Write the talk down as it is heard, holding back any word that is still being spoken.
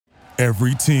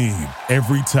Every team,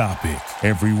 every topic,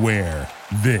 everywhere.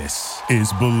 This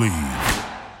is Believe.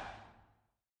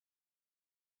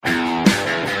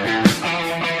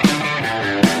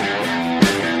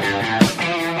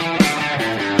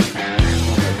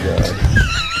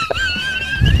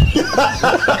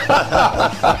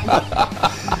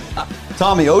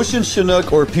 Tommy, Ocean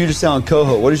Chinook or Puget Sound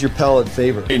Coho, what is your palate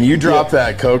favorite? And you drop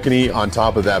that kokanee on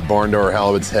top of that barn door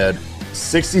halibut's head,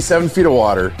 67 feet of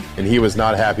water, and he was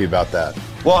not happy about that.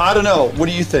 Well, I don't know. What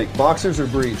do you think, boxers or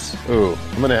briefs? Ooh,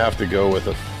 I'm going to have to go with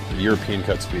a European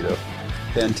cut Speedo.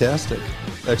 Fantastic.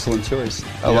 Excellent choice.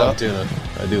 I love tuna.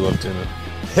 I do love tuna.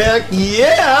 Heck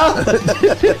yeah!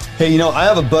 Hey, you know, I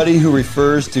have a buddy who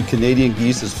refers to Canadian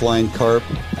geese as flying carp.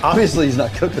 Obviously, he's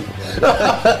not cooking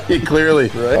them. He clearly.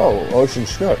 Right? Oh, Ocean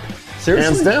Chinook.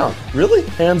 Seriously? Hands down. Really?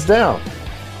 Hands down.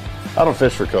 I don't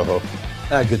fish for coho.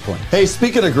 Good point. Hey,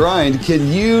 speaking of grind,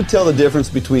 can you tell the difference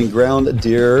between ground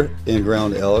deer and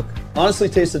ground elk? Honestly,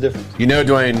 taste the difference. You know,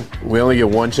 Dwayne, we only get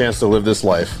one chance to live this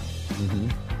life.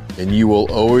 And you will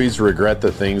always regret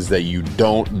the things that you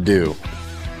don't do.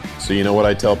 So you know what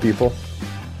I tell people?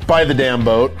 Buy the damn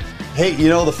boat. Hey, you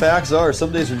know, the facts are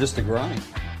some days are just a grind.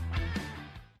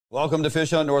 Welcome to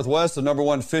Fish Hunt Northwest, the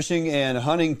 #1 fishing and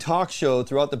hunting talk show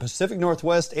throughout the Pacific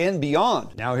Northwest and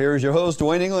beyond. Now here is your host,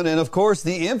 Duane England, and of course,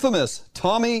 the infamous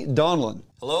Tommy Donlin.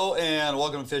 Hello and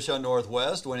welcome to Fish Hunt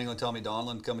Northwest. Duane England, Tommy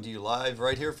Donlin coming to you live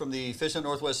right here from the Fish Hunt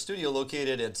Northwest studio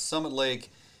located at Summit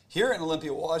Lake here in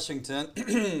Olympia, Washington.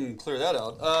 Clear that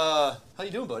out. How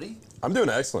you doing, buddy? I'm doing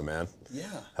excellent, man. Yeah.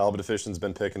 Halibut fishing's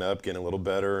been picking up, getting a little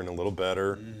better and a little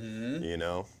better, you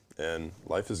know, and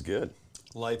life is good.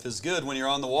 Life is good when you're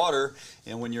on the water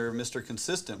and when you're Mr.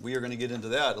 Consistent. We are going to get into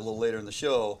that a little later in the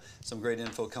show. Some great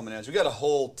info coming at you. We got a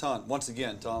whole ton. Once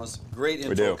again, Thomas, great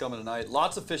info coming tonight.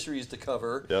 Lots of fisheries to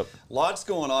cover. Yep. Lots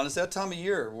going on. It's that time of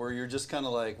year where you're just kind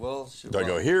of like, well, do I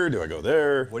go here? Do I go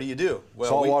there? What do you do? Well,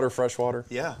 saltwater, freshwater?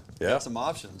 Yeah. Got some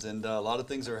options, and a lot of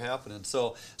things are happening.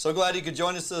 So glad you could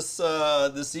join us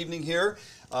this evening here.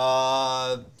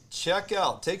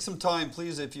 Take some time,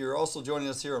 please, if you're also joining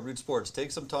us here on Root Sports,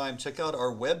 take some time, check out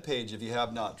our webpage if you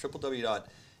have not,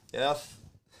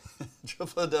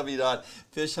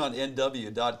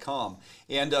 www.fishhuntnw.com.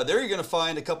 And there you're going to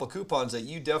find a couple coupons that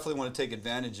you definitely want to take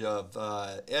advantage of.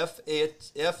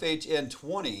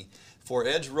 FHN20 for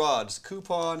Edge Rods,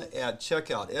 coupon at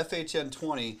checkout,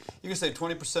 FHN20. You can save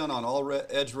 20% on all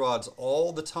Edge Rods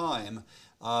all the time.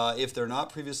 If they're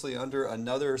not previously under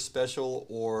another special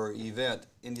or event,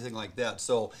 anything like that.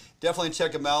 So definitely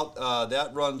check them out.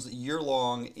 That runs year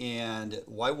long, and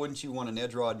why wouldn't you want an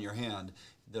edge rod in your hand?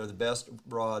 They're the best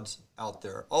rods out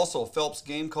there. Also, Phelps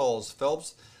Game Calls.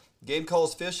 Phelps Game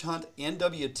Calls Fish Hunt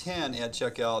NW10 at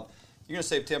checkout. You're going to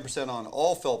save 10% on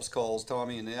all Phelps calls,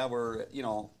 Tommy, and now we're,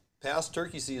 past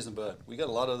turkey season, but we got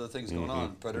a lot of other things going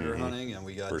on. Predator hunting, and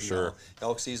we got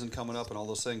elk season coming up and all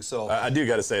those things. So I do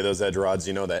got to say, those edge rods,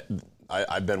 that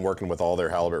I've been working with all their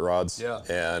halibut rods. Yeah.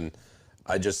 And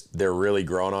they're really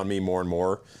growing on me more and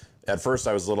more. At first,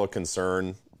 I was a little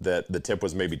concerned that the tip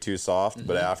was maybe too soft,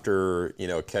 but after,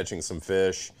 catching some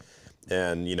fish,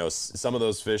 and, some of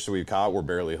those fish that we caught were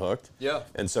barely hooked. Yeah.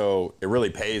 And so it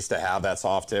really pays to have that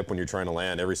soft tip when you're trying to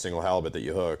land every single halibut that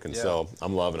you hook. And so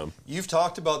I'm loving them. You've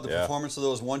talked about the performance of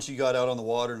those once you got out on the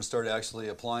water and started actually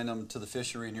applying them to the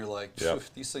fishery, and you're like,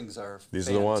 these things are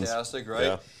fantastic, right?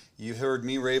 Yeah. You heard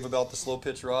me rave about the slow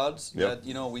pitch rods that,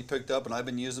 we picked up and I've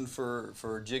been using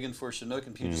for jigging for Chinook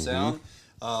and Puget Sound.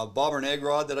 Bobber and egg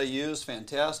rod that I use,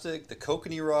 fantastic. The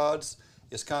kokanee rods.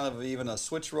 It's kind of even a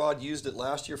switch rod. Used it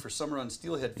last year for summer on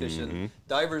steelhead fishing,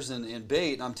 divers and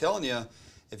bait. And I'm telling you,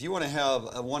 if you want to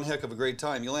have one heck of a great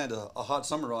time, you land a hot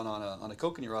summer run on a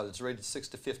kokanee rod that's rated 6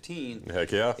 to 15.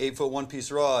 Heck yeah. 8-foot one-piece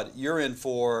rod. You're in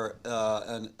for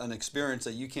an experience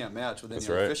that you can't match with any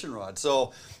other fishing rod.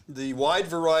 So the wide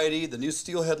variety, the new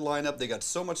steelhead lineup, they got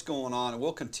so much going on, and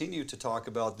we'll continue to talk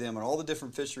about them and all the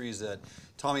different fisheries that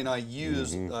Tommy and I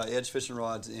use edge fishing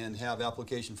rods and have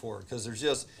application for, because there's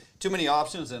just too many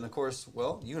options. And of course,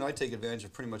 you and I take advantage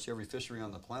of pretty much every fishery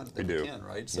on the planet that we can,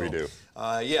 right? So, we do.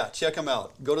 Check them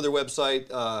out. Go to their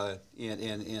website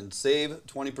and save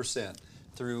 20%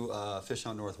 through Fish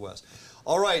Hunt Northwest.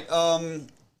 All right,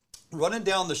 running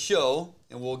down the show,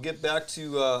 and we'll get back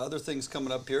to other things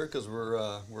coming up here because we're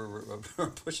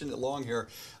pushing it along here.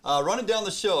 Running down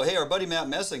the show, hey, our buddy Matt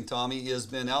Messing, Tommy, has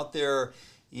been out there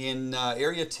in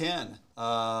Area 10,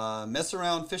 Messin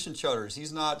Around Fishing Charters.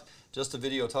 He's not just a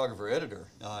videographer editor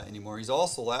anymore. He's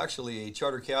also actually a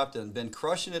charter captain, been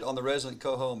crushing it on the Resident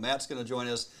Coho. Matt's going to join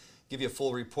us, give you a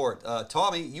full report.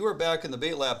 Tommy, you were back in the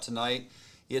bait lab tonight,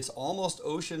 It's almost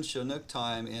Ocean Chinook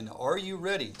time, and are you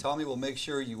ready? Tommy will make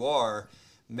sure you are.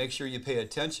 Make sure you pay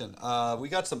attention. We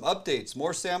got some updates,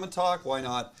 more salmon talk, why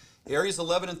not? Areas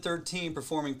 11 and 13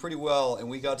 performing pretty well, and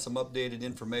we got some updated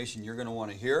information you're going to want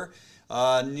to hear.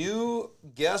 New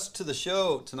guest to the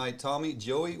show tonight, Tommy,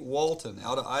 Joey Walton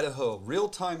out of Idaho.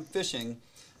 Real-time fishing,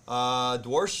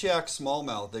 Dworshak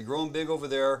Smallmouth. They're growing big over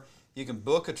there. You can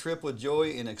book a trip with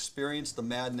Joey and experience the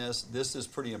madness. This is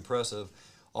pretty impressive.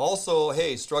 Also,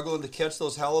 hey, struggling to catch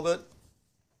those halibut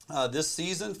this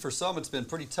season? For some, it's been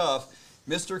pretty tough.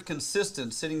 Mr.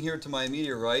 Consistent, sitting here to my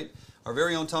immediate right, our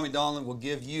very own Tommy Donlan will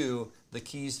give you the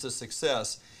keys to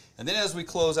success. And then as we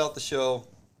close out the show,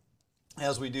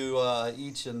 as we do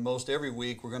each and most every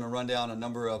week, we're going to run down a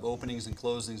number of openings and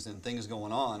closings and things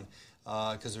going on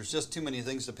because there's just too many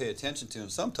things to pay attention to.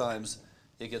 And sometimes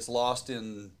it gets lost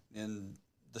in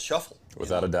the shuffle.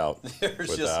 Without a doubt.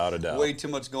 There's just way too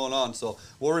much going on. So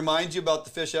we'll remind you about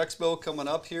the Fish Expo coming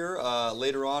up here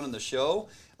later on in the show.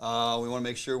 We want to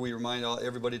make sure we remind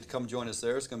everybody to come join us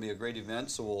there. It's going to be a great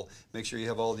event, so we'll make sure you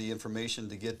have all the information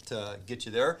to get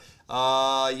you there.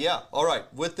 Yeah, all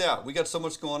right. With that, we got so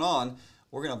much going on.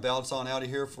 We're going to bounce on out of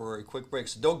here for a quick break.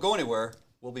 So don't go anywhere.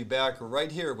 We'll be back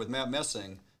right here with Matt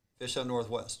Messing, Fish on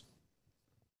Northwest.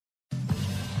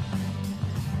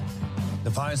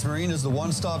 Defiance Marine is the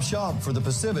one-stop shop for the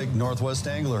Pacific Northwest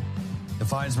angler.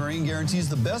 Defiance Marine guarantees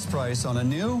the best price on a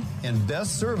new and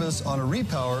best service on a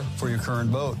repower for your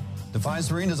current boat. Defiance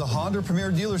Marine is a Honda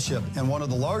Premier dealership and one of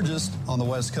the largest on the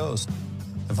West Coast.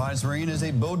 Defiance Marine is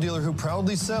a boat dealer who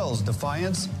proudly sells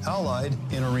Defiance, Allied,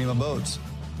 and Arima boats.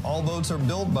 All boats are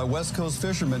built by West Coast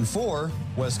fishermen for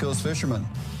West Coast fishermen.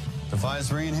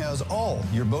 Defiance Marine has all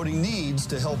your boating needs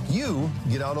to help you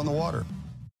get out on the water.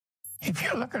 If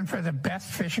you're looking for the best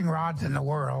fishing rods in the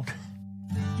world,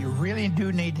 you really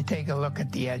do need to take a look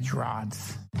at the Edge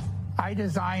rods. I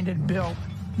designed and built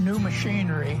new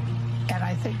machinery, and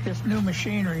I think this new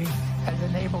machinery has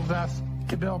enabled us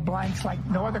to build blanks like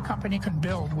no other company can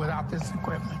build without this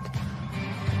equipment.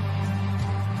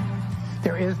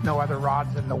 There is no other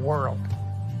rods in the world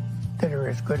that are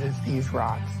as good as these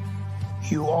rods.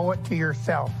 You owe it to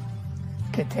yourself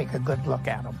to take a good look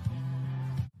at them.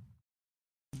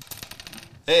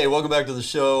 Hey, welcome back to the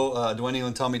show. Duane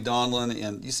and Tommy Donlan,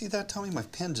 and you see that, Tommy? My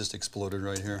pen just exploded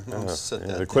right here.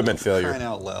 Equipment failure. Crying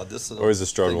out loud. This is always a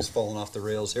struggle. Things falling off the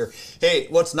rails here. Hey,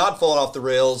 what's not falling off the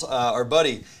rails? Our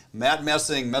buddy Matt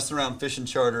Messing, Messin Around Fishing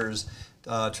Charters,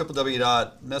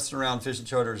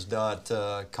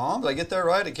 www.messinaroundfishingcharters.com. Did I get that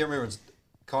right? I can't remember if it's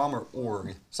com or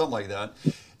org, something like that.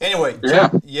 Anyway,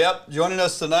 yep, joining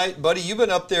us tonight, buddy. You've been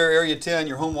up there, Area 10,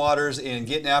 your home waters, and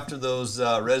getting after those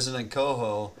resident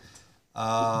coho.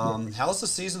 How's the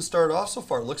season started off so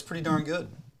far? It looks pretty darn good.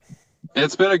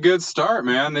 It's been a good start,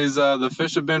 man. These the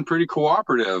fish have been pretty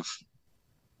cooperative.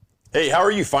 Hey, how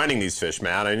are you finding these fish,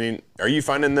 Matt? I mean, are you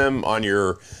finding them on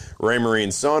your Ray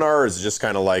Marine sonar, or is it just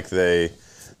kind of like they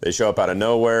show up out of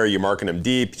nowhere? Are you marking them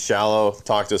deep, shallow?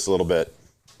 Talk to us a little bit.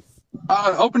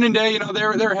 Opening day, they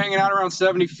were hanging out around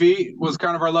 70 feet was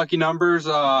kind of our lucky numbers.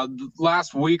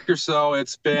 Last week or so,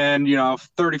 it's been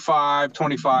 35,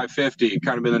 25, 50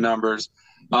 kind of been the numbers.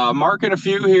 Marking a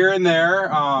few here and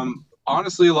there.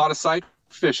 Honestly, a lot of sight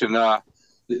fishing.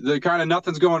 The kind of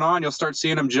nothing's going on. You'll start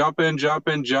seeing them jumping.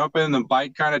 The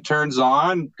bite kind of turns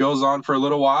on, goes on for a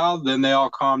little while. Then they all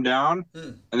calm down,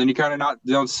 and then you kind of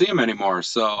don't see them anymore.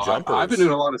 So I've been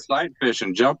doing a lot of sight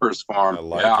fishing, jumpers for them. I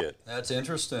like it. That's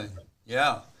interesting.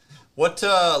 Yeah. What?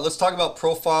 Let's talk about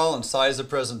profile and size of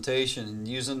presentation.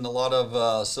 Using a lot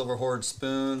of silver hoard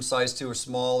spoons, size 2 or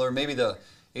smaller. Maybe the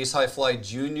Ace High Fly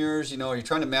Juniors. Are you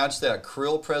trying to match that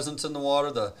krill presence in the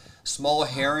water, the small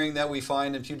herring that we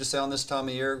find in Puget Sound this time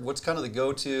of year? What's kind of the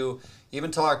go-to?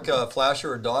 Even talk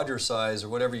flasher or Dodger size or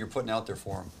whatever you're putting out there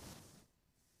for them.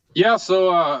 Yeah,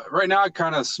 so right now,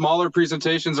 kind of smaller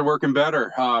presentations are working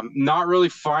better. Not really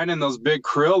finding those big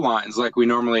krill lines like we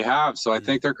normally have. So I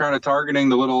think they're kind of targeting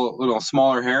the little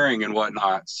smaller herring and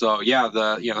whatnot. So yeah,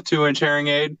 the 2-inch herring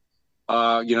aid,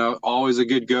 always a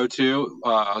good go-to.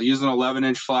 Using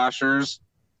 11-inch flashers,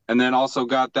 and then also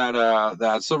got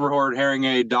that silver hoard herring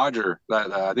aid Dodger.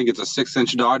 That I think it's a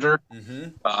 6-inch Dodger.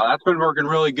 That's been working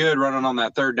really good running on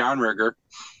that third downrigger.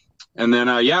 And then,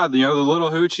 the little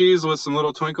hoochies with some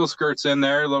little twinkle skirts in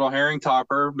there, little herring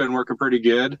topper, been working pretty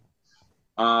good.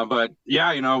 But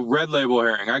yeah, red label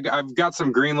herring. I've got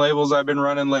some green labels I've been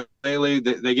running lately.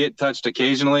 They get touched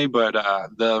occasionally, but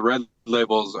the red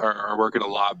labels are working a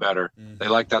lot better. They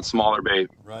like that smaller bait.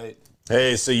 Right.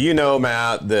 Hey, so you know,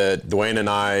 Matt, that Dwayne and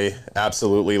I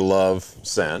absolutely love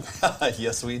scent.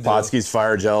 Yes, we do. Potski's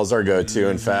Fire Gel is our go-to.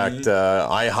 In fact,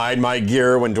 I hide my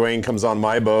gear when Dwayne comes on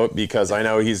my boat because I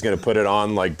know he's going to put it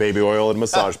on like baby oil in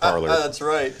massage parlor. That's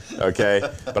right. Okay,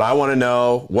 but I want to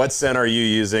know, what scent are you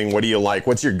using? What do you like?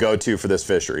 What's your go-to for this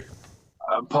fishery?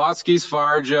 Potski's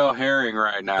Fire Gel herring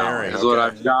right now is what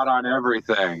I've got on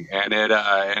everything, and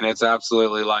it's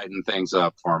absolutely lighting things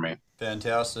up for me.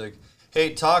 Fantastic.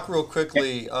 Hey, talk real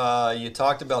quickly. You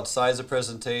talked about size of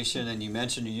presentation, and you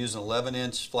mentioned you're using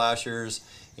 11-inch flashers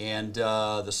and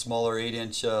the smaller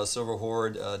 8-inch Silver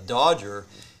Horde Dodger.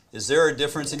 Is there a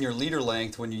difference in your leader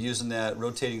length when you're using that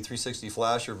rotating 360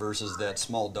 flasher versus that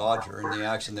small Dodger and the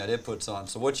action that it puts on?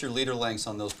 So what's your leader lengths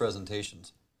on those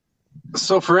presentations?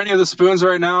 So for any of the spoons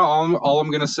right now, all I'm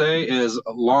going to say is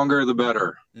longer the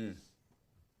better.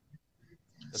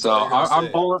 So I'm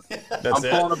pulling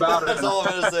about it. That's all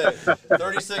I'm going to say.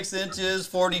 36 inches,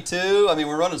 42. I mean,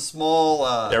 we're running small.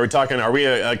 Are we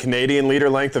a Canadian leader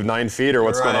length of 9 feet, or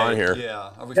what's going on here? Yeah.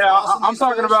 I'm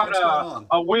talking about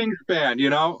a wingspan,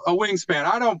 a wingspan.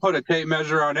 I don't put a tape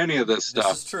measure on any of this stuff.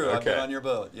 This is true. Okay. I've been on your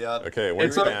boat. Yeah. Okay,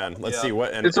 wingspan. Let's see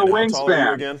what. It's a wingspan. How tall are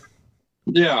you again?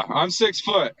 Yeah, I'm 6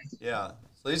 foot. Yeah.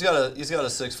 So he's got a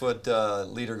 6 foot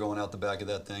leader going out the back of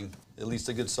that thing. At least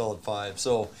a good solid 5.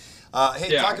 So.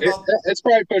 Hey, talk about it's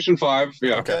probably pushing 5.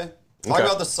 Yeah. Okay. Talk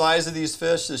about the size of these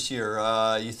fish this year.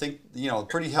 You think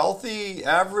pretty healthy,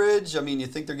 average? I mean, you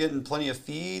think they're getting plenty of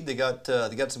feed? They got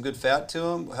some good fat to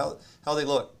them. How they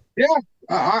look? Yeah,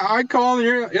 I'd call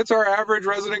them. It's our average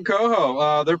resident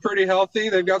coho. They're pretty healthy.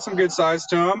 They've got some good size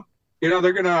to them.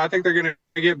 I think they're gonna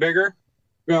get bigger.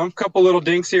 A couple little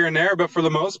dinks here and there, but for the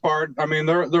most part, I mean,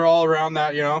 they're all around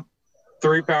that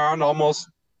 3 pound, almost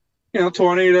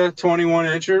 20 to 21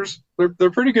 inches.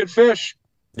 They're pretty good fish.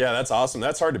 Yeah, that's awesome.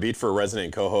 That's hard to beat for a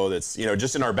resident coho that's,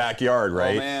 just in our backyard,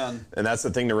 right? Oh, man. And that's the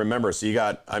thing to remember. So you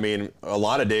got, a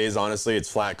lot of days, honestly, it's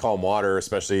flat, calm water,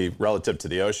 especially relative to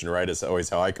the ocean, right? It's always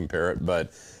how I compare it.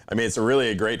 But, it's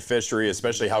a great fishery,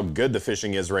 especially how good the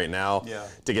fishing is right now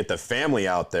to get the family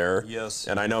out there. Yes.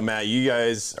 And I know, Matt, you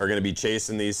guys are going to be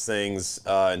chasing these things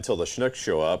until the Chinooks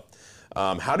show up.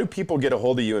 How do people get a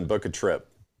hold of you and book a trip?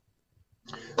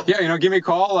 Yeah, give me a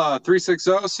call,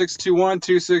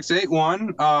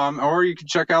 360-621-2681, or you can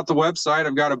check out the website.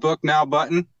 I've got a book now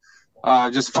button.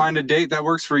 Just find a date that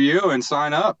works for you and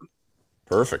sign up.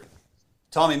 Perfect.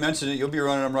 Tommy mentioned it. You'll be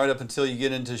running them right up until you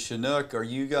get into Chinook. Are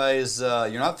you guys,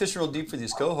 you're not fishing real deep for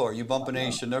these coho. Are you bumping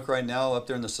any Chinook right now up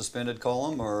there in the suspended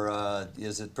column, or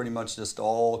is it pretty much just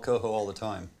all coho all the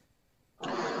time?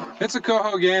 It's a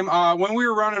coho game. When we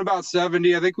were running about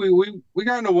 70, I think we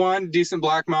got into one decent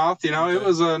blackmouth. It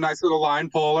was a nice little line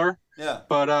puller. Yeah.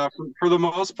 But for the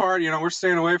most part, we're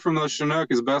staying away from those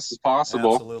Chinook as best as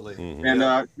possible. Absolutely. Mm-hmm.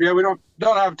 And we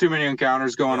don't have too many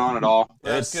encounters going on at all.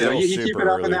 That's good. You keep it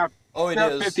up in that. It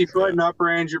is. 50 foot and up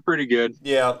range, you're pretty good.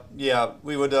 Yeah.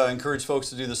 We would encourage folks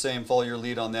to do the same. Follow your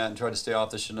lead on that and try to stay off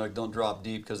the Chinook. Don't drop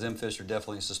deep because them fish are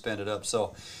definitely suspended up.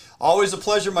 So, always a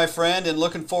pleasure, my friend, and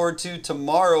looking forward to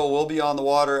tomorrow. We'll be on the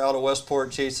water out of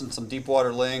Westport chasing some deep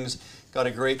water lings. Got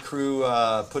a great crew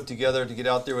put together to get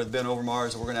out there with Ben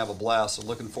Overmars, and we're going to have a blast. So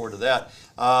looking forward to that.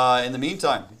 In the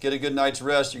meantime, get a good night's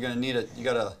rest. You're going to need it. You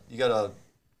got a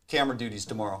camera duties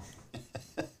tomorrow.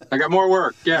 I got more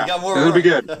work. Yeah, it'll be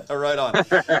good. Right on. All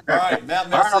right, Matt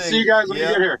Messing. All right, I'll see you guys when you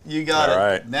get here. You got it.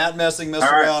 Right. Matt Messing, Messin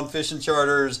Around Fishing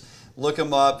Charters. Look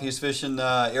him up. He's fishing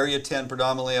Area 10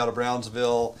 predominantly out of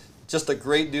Brownsville. Just a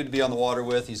great dude to be on the water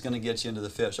with. He's going to get you into the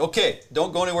fish. Okay,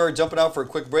 don't go anywhere. Jumping out for a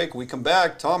quick break. When we come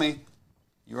back, Tommy,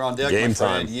 you're on deck, Game my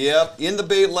friend. time. Yep, in the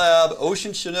bait lab.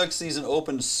 Ocean Chinook season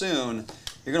opens soon.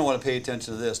 You're going to want to pay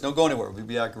attention to this. Don't go anywhere. We'll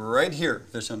be back right here,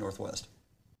 Fishing Northwest.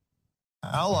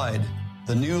 Allied,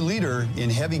 the new leader in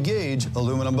heavy gauge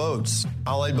aluminum boats.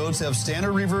 Allied boats have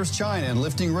standard reverse chine and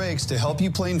lifting rakes to help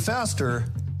you plane faster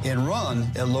and run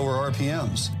at lower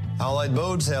RPMs. Allied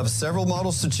boats have several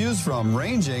models to choose from,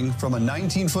 ranging from a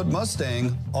 19-foot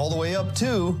Mustang all the way up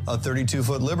to a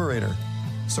 32-foot Liberator.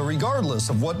 So regardless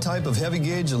of what type of heavy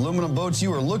gauge aluminum boats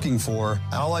you are looking for,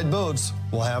 Allied Boats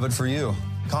will have it for you.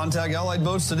 Contact Allied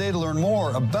Boats today to learn more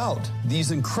about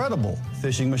these incredible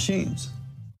fishing machines.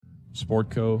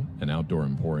 Sportco, an outdoor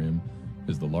emporium,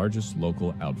 is the largest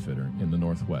local outfitter in the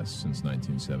Northwest since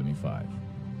 1975,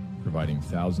 providing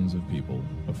thousands of people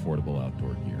affordable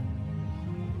outdoor gear.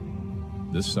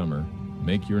 This summer,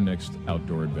 make your next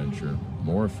outdoor adventure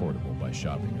more affordable by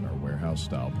shopping at our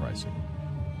warehouse-style pricing.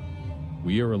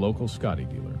 We are a local Scotty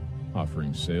dealer,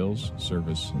 offering sales,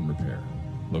 service, and repair.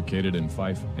 Located in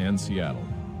Fife and Seattle,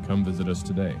 come visit us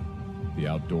today. The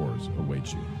outdoors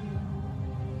await you.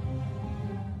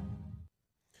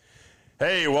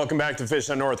 Hey, welcome back to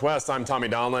Fish on Northwest. I'm Tommy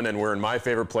Donlin, and we're in my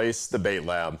favorite place, the Bait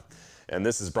Lab. And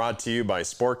this is brought to you by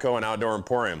Sportco and Outdoor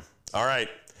Emporium. All right,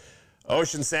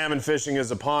 ocean salmon fishing is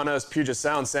upon us. Puget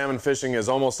Sound salmon fishing is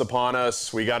almost upon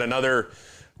us. We got another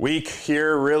week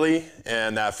here, really,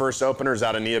 and that first opener is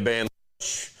out of Nia Bay and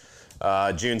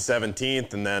June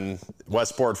 17th, and then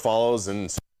Westport follows,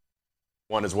 and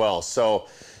one as well. So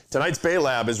tonight's Bait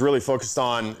Lab is really focused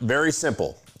on, very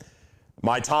simple,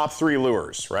 my top 3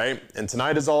 lures, right? And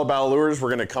tonight is all about lures.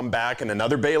 We're gonna come back in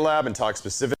another Bait Lab and talk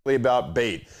specifically about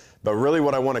bait. But really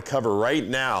what I wanna cover right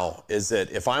now is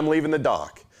that if I'm leaving the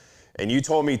dock and you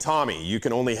told me, Tommy, you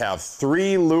can only have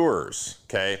 3 lures,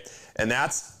 okay? And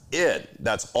that's it.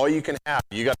 That's all you can have.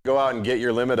 You gotta go out and get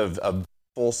your limit of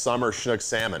full summer Chinook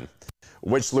salmon.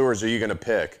 Which lures are you gonna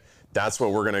pick? That's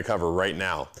what we're gonna cover right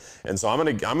now. And so I'm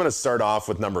gonna start off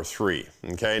with number 3,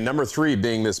 okay? Number 3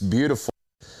 being this beautiful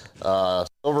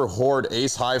Silver Horde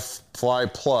Ace High Fly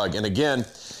plug. And again,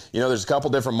 you know, there's a couple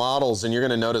different models, and you're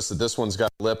gonna notice that this one's got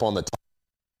a lip on the top,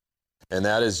 and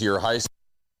that is your high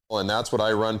school, and that's what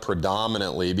I run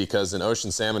predominantly, because in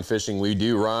ocean salmon fishing, we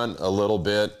do run a little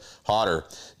bit hotter.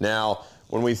 Now,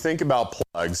 when we think about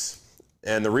plugs,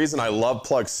 and the reason I love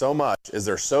plugs so much is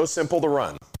they're so simple to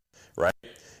run, right?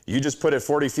 You just put it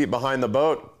 40 feet behind the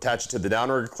boat, attach it to the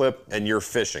downrigger clip, and you're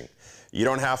fishing. You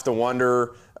don't have to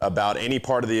wonder about any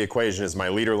part of the equation. Is my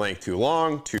leader length too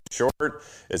long, too short?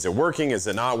 Is it working? Is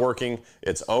it not working?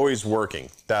 It's always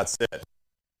working. That's it. You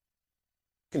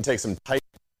can take some tight,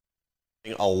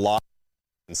 a lot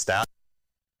and stack.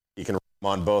 You can run them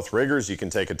on both riggers. You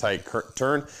can take a tight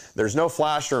turn. There's no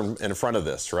flasher in front of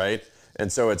this, right? And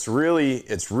so it's really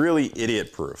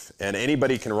idiot proof, and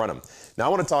anybody can run them. Now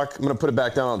I'm gonna put it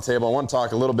back down on the table. I want to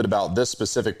talk a little bit about this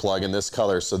specific plug in this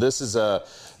color. So this is a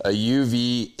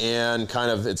UV, and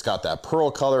kind of, it's got that pearl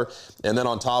color, and then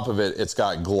on top of it, it's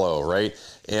got glow, right?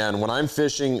 And when I'm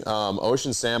fishing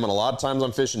ocean salmon, a lot of times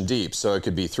I'm fishing deep, so it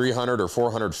could be 300 or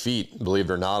 400 feet, believe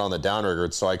it or not, on the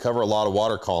downrigger. So I cover a lot of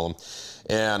water column,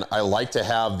 and I like to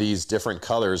have these different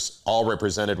colors all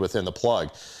represented within the plug.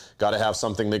 Got to have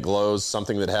something that glows,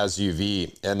 something that has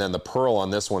UV, and then the pearl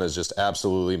on this one is just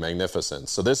absolutely magnificent.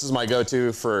 So this is my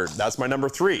go-to for, that's my number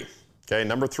 3, okay,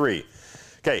 number 3.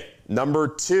 Okay, number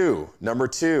two,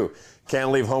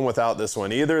 can't leave home without this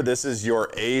one either. This is your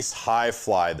Ace High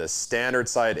Fly, the standard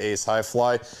side Ace High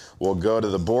Fly. We'll go to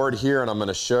the board here, and I'm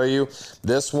gonna show you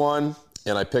this one.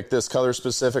 And I picked this color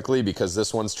specifically because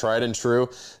this one's tried and true.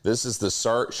 This is the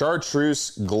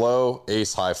Chartreuse Glow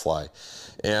Ace High Fly.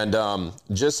 And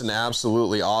just an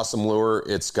absolutely awesome lure.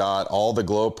 It's got all the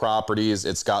glow properties.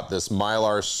 It's got this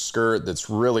mylar skirt that's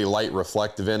really light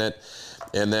reflective in it.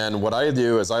 And then what I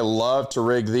do is I love to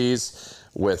rig these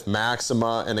with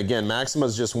Maxima. And again, Maxima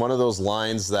is just one of those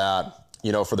lines that,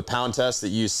 you know, for the pound test that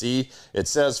you see, it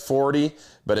says 40,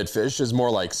 but it fishes more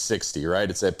like 60, right?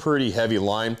 It's a pretty heavy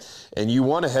line. And you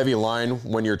want a heavy line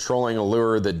when you're trolling a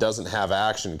lure that doesn't have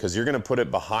action, because you're gonna put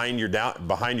it behind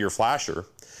your flasher,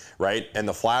 right? And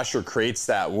the flasher creates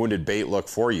that wounded bait look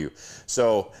for you.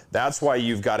 So that's why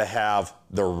you've got to have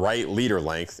the right leader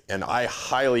length. And I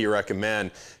highly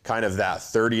recommend kind of that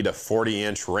 30 to 40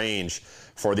 inch range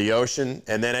for the ocean.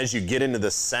 And then as you get into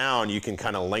the sound, you can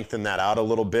kind of lengthen that out a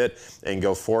little bit and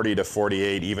go 40 to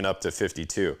 48, even up to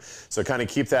 52. So kind of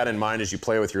keep that in mind as you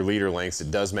play with your leader lengths.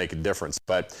 It does make a difference,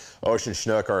 but Ocean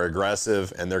Chinook are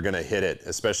aggressive and they're gonna hit it,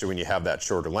 especially when you have that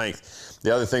shorter length.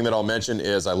 The other thing that I'll mention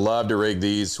is I love to rig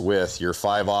these with your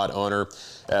 5/0 owner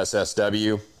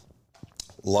SSW.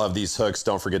 Love these hooks.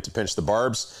 Don't forget to pinch the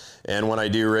barbs. And when I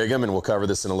do rig them, and we'll cover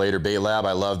this in a later Bait Lab,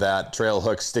 I love that trail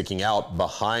hook sticking out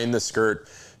behind the skirt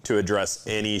to address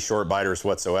any short biters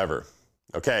whatsoever.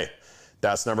 Okay,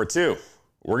 that's number 2.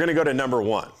 We're gonna go to number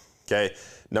 1, okay?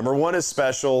 Number 1 is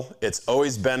special. It's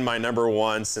always been my number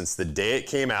 1 since the day it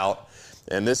came out.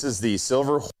 And this is the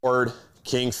Silver Horde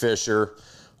Kingfisher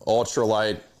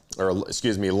ultralight, or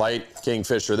excuse me, light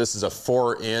Kingfisher. This is a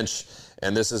 4-inch,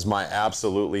 and this is my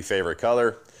absolutely favorite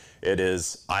color. It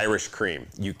is Irish cream.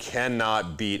 You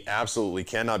cannot beat, absolutely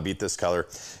cannot beat this color.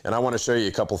 And I want to show you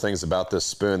a couple things about this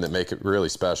spoon that make it really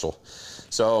special.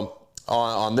 So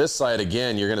on this side,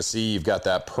 again, you're gonna see you've got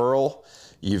that pearl,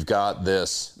 you've got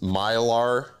this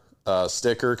mylar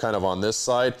sticker kind of on this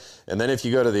side. And then if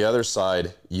you go to the other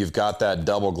side, you've got that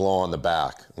double glow on the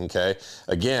back, okay?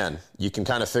 Again, you can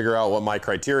kind of figure out what my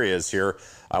criteria is here.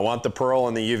 I want the pearl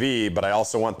and the UV, but I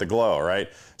also want the glow, right?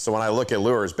 So when I look at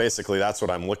lures, basically that's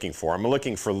what I'm looking for. I'm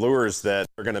looking for lures that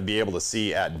are gonna be able to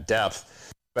see at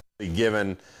depth, especially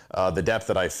given the depth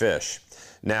that I fish.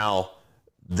 Now,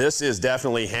 This is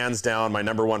definitely hands down my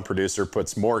number one producer,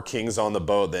 puts more kings on the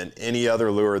boat than any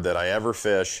other lure that I ever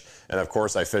fish. And of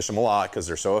course I fish them a lot because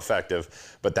they're so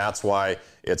effective, but that's why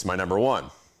it's my number one.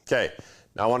 Okay,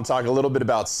 now I want to talk a little bit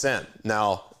about scent.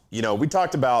 Now, you know, we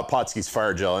talked about Potski's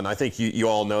Fire Gel, and I think you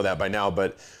all know that by now,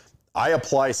 but I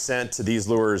apply scent to these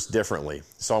lures differently.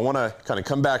 So I want to kind of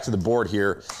come back to the board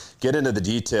here, get into the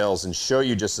details, and show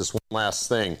you just this one last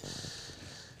thing.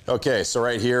 Okay, so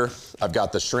right here, I've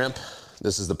got the shrimp.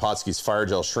 This is the Potski's Fire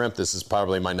Gel shrimp. This is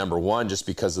probably my number one just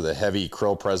because of the heavy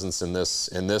krill presence in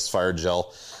this fire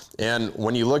gel. And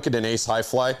when you look at an Ace High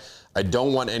Fly, I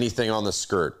don't want anything on the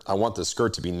skirt. I want the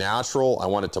skirt to be natural. I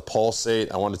want it to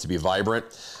pulsate. I want it to be vibrant.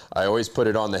 I always put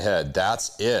it on the head.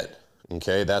 That's it.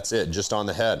 Okay, that's it, just on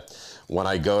the head. When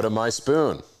I go to my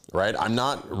spoon, right, I'm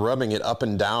not rubbing it up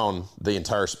and down the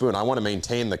entire spoon. I want to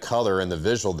maintain the color and the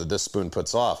visual that this spoon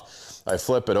puts off. I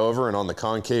flip it over, and on the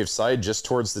concave side, just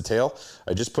towards the tail,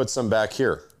 I just put some back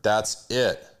here. That's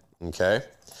it, okay?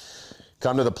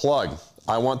 Come to the plug.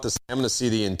 I want the salmon to see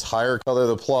the entire color of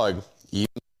the plug, even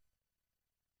if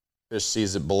the fish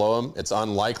sees it below them. It's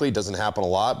unlikely, it doesn't happen a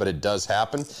lot, but it does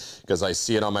happen because I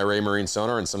see it on my Ray Marine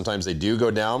sonar, and sometimes they do go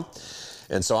down.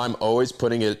 And so I'm always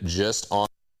putting it just on.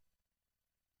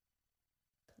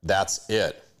 That's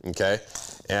it, okay?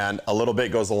 And a little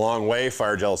bit goes a long way.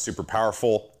 Fire Gel is super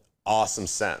powerful. Awesome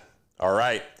scent. All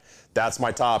right, that's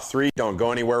my top three. Don't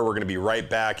go anywhere. We're going to be right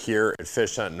back here at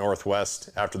Fish Hunt Northwest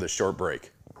after this short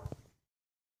break.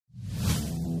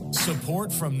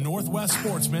 Support from Northwest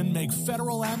Sportsmen make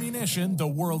Federal Ammunition the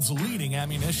world's leading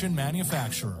ammunition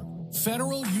manufacturer.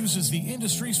 Federal uses the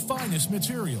industry's finest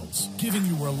materials, giving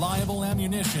you reliable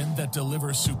ammunition that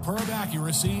delivers superb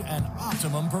accuracy and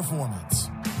optimum performance.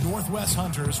 Northwest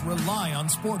hunters rely on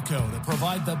Sportco to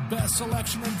provide the best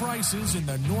selection and prices in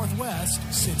the Northwest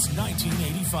since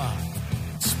 1985.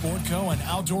 Sportco and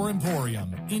Outdoor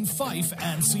Emporium in Fife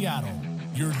and Seattle.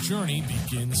 Your journey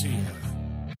begins here.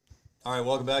 All right,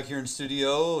 welcome back here in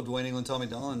studio. Duane Tommy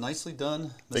Donlan, nicely done,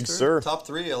 Mr. Thanks, sir. Top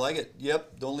three, I like it.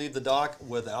 Yep, don't leave the dock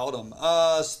without them.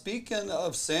 Speaking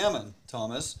of salmon,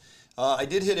 Thomas, I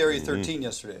did hit Area 13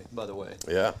 yesterday, by the way.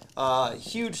 Yeah.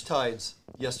 Huge tides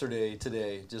yesterday,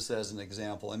 today, just as an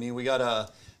example. I mean, we got a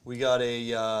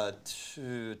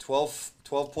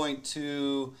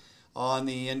 12.2 on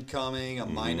the incoming, a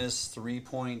minus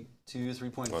 3.2,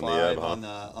 3.5 on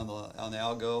the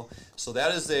outgo. So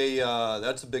that is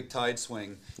that's a big tide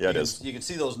swing. Yeah, it is. You can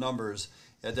see those numbers.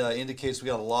 It indicates we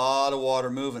got a lot of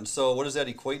water moving. So what does that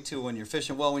equate to when you're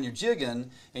fishing? Well, when you're jigging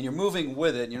and you're moving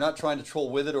with it, and you're not trying to troll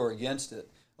with it or against it.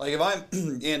 Like if I'm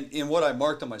in what I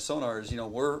marked on my sonars, you know,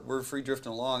 we're free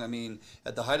drifting along. I mean,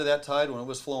 at the height of that tide when it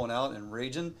was flowing out and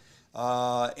raging.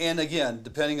 And again,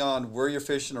 depending on where you're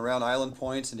fishing around island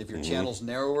points, and if your channel's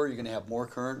narrower, you're going to have more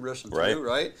current rushing through,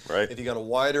 right? Right. If you got a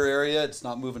wider area, it's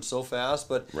not moving so fast.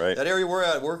 But that area we're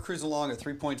at, we're cruising along at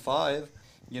 3.5.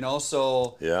 You know,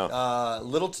 so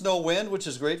little to no wind, which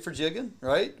is great for jigging,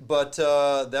 right? But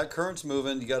that current's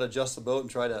moving. You got to adjust the boat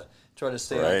and try to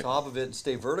stay on top of it and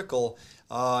stay vertical.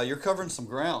 You're covering some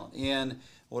ground. And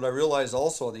what I realized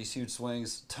also on these huge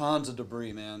swings, tons of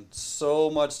debris, man. So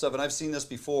much stuff. And I've seen this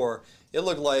before. It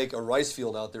looked like a rice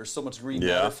field out there. So much green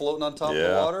matter floating on top of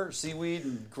the water, seaweed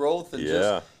and growth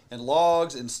and and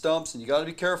logs and stumps. And you got to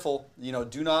be careful. You know,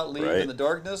 do not leave in the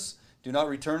darkness. Do not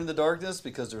return in the darkness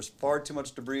because there's far too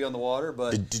much debris on the water.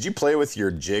 But did you play with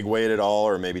your jig weight at all,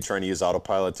 or maybe trying to use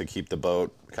autopilot to keep the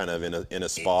boat kind of in a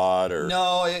spot? Or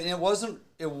no, it wasn't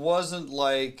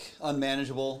like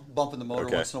unmanageable, bumping the motor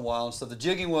once in a while and stuff. The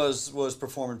jigging was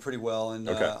performing pretty well, and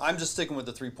I'm just sticking with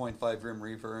the 3.5 Grim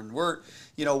Reaper. And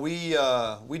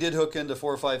we did hook into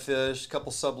 4 or 5 fish, a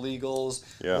couple sublegals,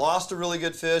 lost a really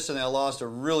good fish, and then I lost a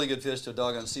really good fish to a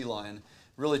doggone sea lion.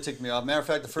 Really ticked me off. Matter of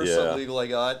fact, the first sublegal I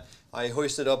got, I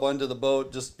hoisted up under the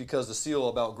boat just because the seal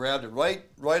about grabbed it right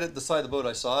at the side of the boat.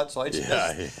 I saw it, so I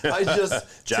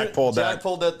just Jack pulled that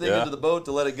thing into the boat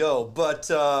to let it go. But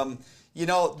you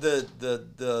know,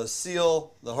 the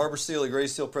seal, the harbor seal, the gray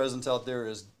seal presence out there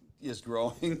is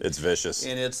growing. It's vicious.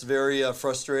 And it's very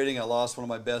frustrating. I lost one of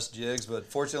my best jigs, but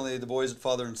fortunately the boys at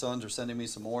Father and Sons are sending me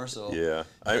some more. So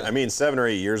I mean, 7 or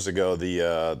 8 years ago,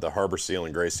 the harbor seal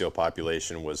and gray seal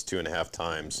population was 2.5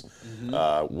 times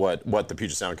what the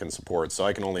Puget Sound can support. So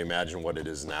I can only imagine what it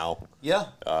is now. Yeah.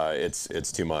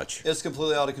 It's too much. It's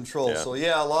completely out of control. Yeah. So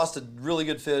I lost a really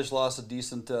good fish, lost a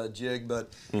decent jig,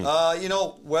 but you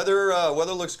know, weather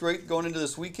looks great going into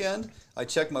this weekend. I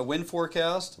checked my wind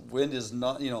forecast. Wind is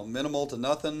not, minimal to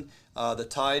nothing. The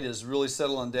tide is really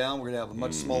settling down. We're going to have a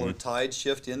much smaller tide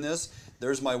shift in this.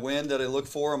 There's my wind that I look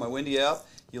for on my windy app.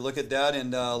 You look at that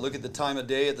and look at the time of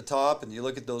day at the top, and you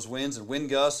look at those winds and wind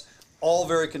gusts, all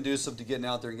very conducive to getting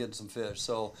out there and getting some fish.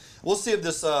 So we'll see if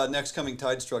this next coming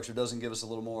tide structure doesn't give us a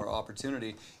little more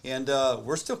opportunity. And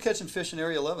we're still catching fish in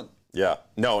Area 11. Yeah.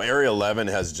 No, Area 11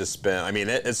 has just been, I mean,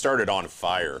 it started on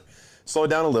fire. Slowed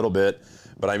down a little bit,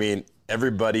 but I mean,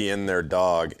 everybody and their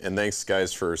dog, and thanks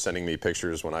guys for sending me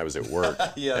pictures when I was at work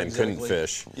and couldn't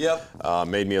fish. Yep.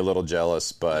 Made me a little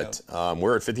jealous, but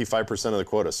we're at 55% of the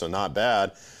quota, so not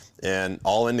bad. And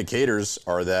all indicators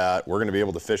are that we're going to be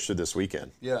able to fish through this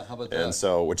weekend. Yeah, how about that? And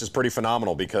so, which is pretty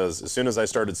phenomenal, because as soon as I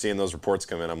started seeing those reports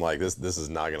come in, I'm like, this is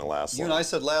not going to last long. You and I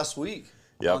said last week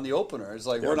on the opener, it's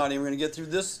like we're not even going to get through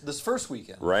this first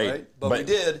weekend. Right. But we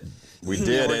did. We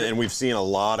did, and we've seen a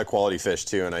lot of quality fish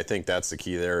too, and I think that's the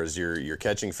key there is you're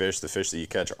catching fish. The fish that you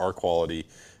catch are quality,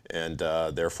 and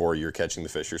therefore you're catching the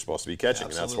fish you're supposed to be catching,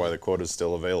 and that's why the quota is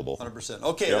still available. 100%.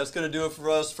 Okay, that's going to do it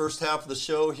for us. First half of the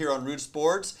show here on Root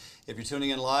Sports. If you're tuning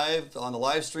in live on the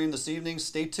live stream this evening,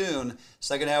 stay tuned.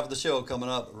 Second half of the show coming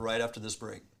up right after this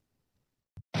break.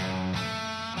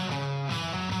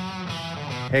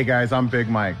 Hey guys, I'm Big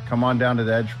Mike. Come on down to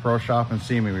the Edge Pro Shop and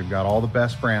see me. We've got all the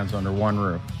best brands under one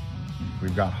roof.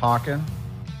 We've got Hawken,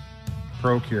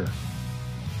 Pro Cure,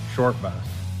 Short Bus,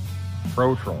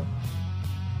 Pro Troll,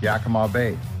 Yakima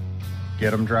Bait,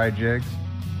 Get 'em Dry Jigs,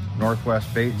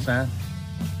 Northwest Bait Scent,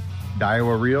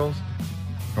 Daiwa Reels,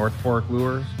 North Fork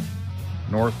Lures,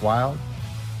 North Wild,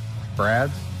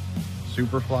 Brad's,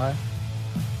 Superfly,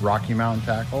 Rocky Mountain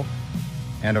Tackle,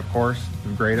 and of course,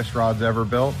 the greatest rods ever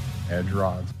built, Edge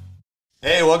Rods.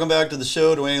 Hey, welcome back to the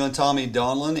show. Duane Tommy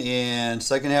Donlin, and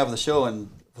second half of the show. And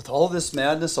with all this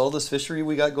madness, all this fishery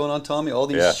we got going on, Tommy, all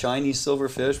these shiny silver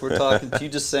fish, we're talking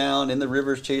Puget Sound, in the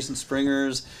rivers chasing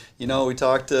springers. You know, we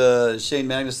talked to Shane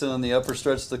Magnuson on the upper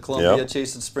stretch of the Columbia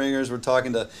chasing springers. We're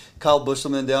talking to Kyle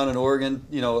Bushelman down in Oregon,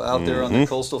 you know, out there on the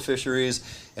coastal fisheries.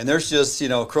 And there's just, you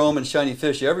know, chrome and shiny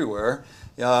fish everywhere.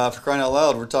 For crying out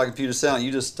loud, we're talking Puget Sound.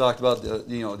 You just talked about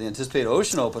the anticipated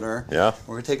ocean opener. Yeah.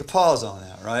 We're gonna take a pause on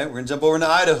that, right? We're gonna jump over into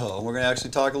Idaho. And we're gonna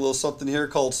actually talk a little something here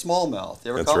called smallmouth.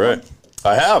 You ever caught one?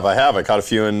 I have. I caught a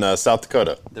few in South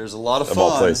Dakota. There's a lot of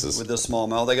fun with this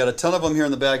smallmouth. I got a ton of them here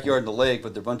in the backyard in the lake,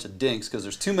 but they're a bunch of dinks because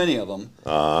there's too many of them,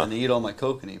 and they eat all my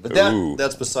kokanee. But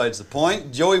that's besides the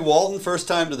point. Joey Walton, first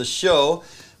time to the show,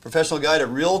 professional guide at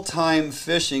Real Time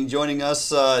Fishing, joining us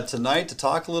tonight to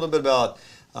talk a little bit about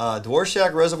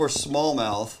Dworshak Reservoir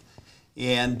smallmouth.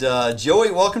 And Joey,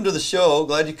 welcome to the show.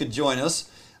 Glad you could join us.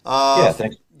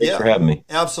 Thanks for having me.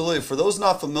 Absolutely. For those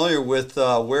not familiar with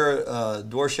where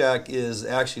Dworshak is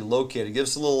actually located, give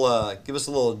us a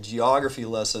little geography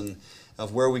lesson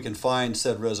of where we can find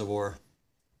said reservoir.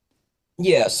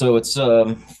 Yeah, so it's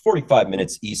 45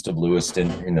 minutes east of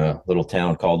Lewiston in a little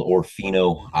town called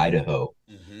Orfino, Idaho.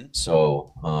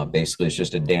 So basically it's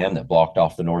just a dam that blocked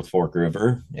off the North Fork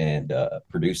River and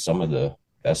produced some of the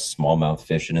best smallmouth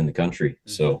fishing in the country.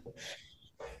 So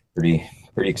pretty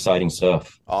exciting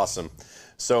stuff. Awesome.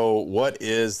 So what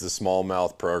is the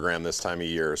smallmouth program this time of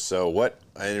year? So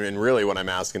and really what I'm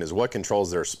asking is what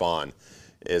controls their spawn?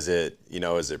 Is it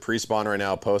pre-spawn right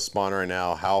now, post-spawn right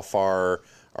now? How far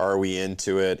are we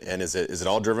into it? And is it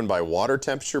all driven by water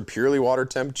temperature, purely water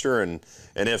temperature? And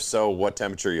if so, what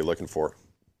temperature are you looking for?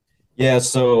 Yeah,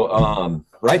 so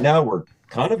right now we're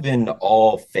kind of in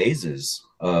all phases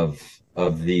of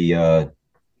the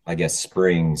I guess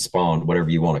spring spawn, whatever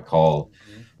you want to call.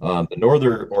 The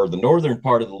northern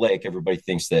part of the lake, everybody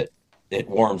thinks that it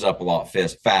warms up a lot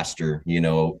faster,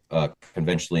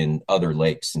 conventionally in other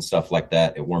lakes and stuff like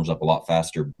that. It warms up a lot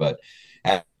faster, but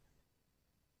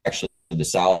actually the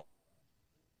south.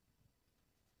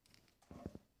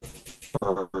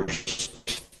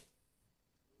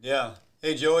 Yeah.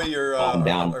 Hey, Joey, your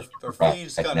down our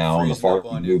feed's kind now of on the freezing far up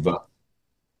on move you. up.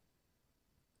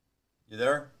 You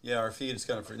there? Yeah, our feed is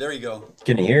kind of free. There you go.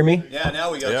 Can you hear me? Yeah,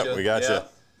 now we got you. We got you.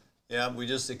 Yeah,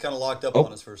 it kind of locked up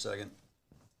on us for a second.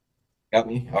 Got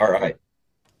me? All right.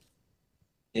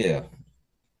 Yeah.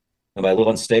 Am I a little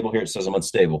unstable here? It says I'm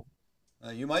unstable.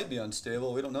 You might be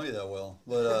unstable. We don't know you that well,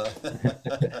 but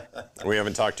we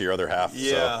haven't talked to your other half.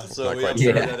 Yeah, so we haven't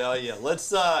figured that out yet.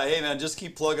 Let's, hey man, just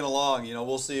keep plugging along.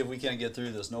 We'll see if we can't get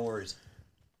through this. No worries.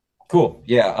 Cool.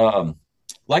 Yeah.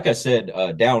 Like I said,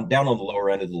 down on the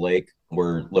lower end of the lake,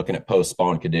 we're looking at post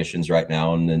spawn conditions right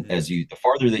now, and then the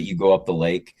farther that you go up the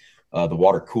lake, the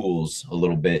water cools a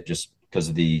little bit just because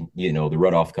of the the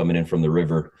runoff coming in from the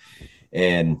river,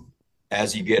 and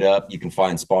as you get up, you can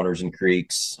find spawners in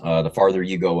creeks. The farther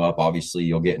you go up, obviously,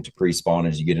 you'll get into pre-spawn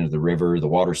as you get into the river. The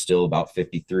water's still about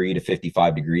 53 to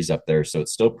 55 degrees up there, so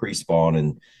it's still pre-spawn.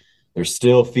 And they're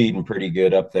still feeding pretty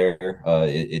good up there.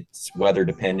 It's weather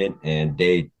dependent and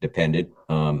day dependent.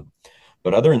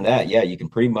 But other than that, yeah, you can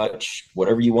pretty much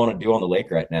whatever you want to do on the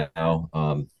lake right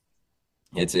now.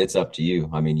 It's up to you.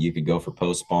 I mean, you could go for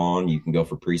post spawn, you can go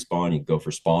for pre spawn, you can go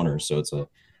for spawners. So it's a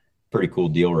pretty cool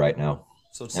deal right now.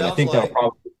 So it sounds like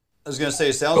I was going to say,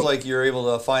 it sounds like you're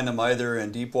able to find them either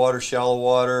in deep water, shallow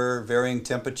water, varying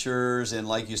temperatures, and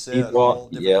like you said, all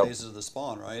different phases of the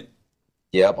spawn, right?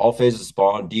 Yep, all phases of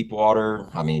spawn, deep water.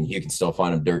 I mean, you can still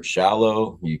find them dirt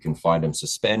shallow. You can find them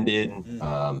suspended.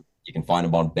 You can find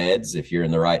them on beds if you're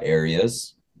in the right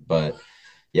areas. But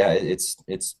yeah, it's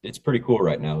pretty cool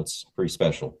right now. It's pretty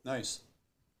special. Nice.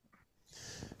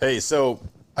 Hey, so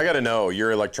I got to know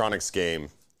your electronics game.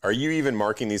 Are you even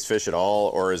marking these fish at all,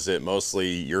 or is it mostly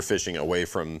you're fishing away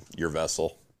from your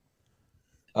vessel?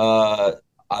 I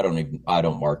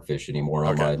don't mark fish anymore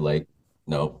on my lake.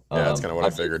 No. Yeah, that's kind of what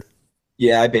I figured.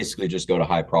 Yeah, I basically just go to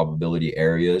high probability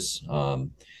areas.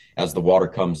 As the water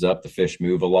comes up, the fish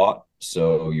move a lot.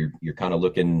 So you're kind of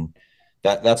looking,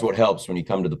 that's what helps when you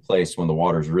come to the place when the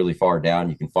water is really far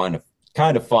down. You can find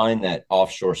that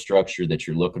offshore structure that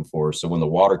you're looking for. So when the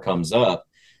water comes up,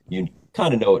 you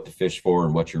kind of know what to fish for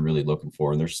and what you're really looking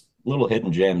for. And there's little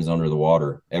hidden gems under the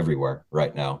water everywhere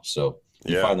right now. So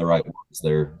you find the right ones,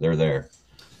 they're there.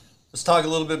 Let's talk a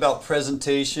little bit about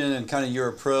presentation and kind of your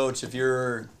approach. If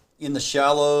you're in the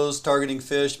shallows targeting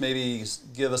fish, maybe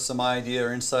give us some idea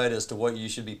or insight as to what you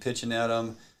should be pitching at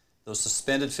them. Those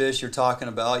suspended fish you're talking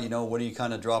about, what are you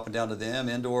kind of dropping down to them?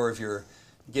 And or if you're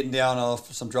getting down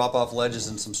off some drop-off ledges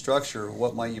and some structure,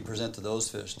 what might you present to those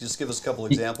fish? Just give us a couple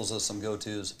examples of some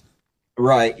go-tos.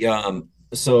 Right.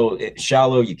 So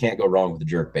shallow, you can't go wrong with the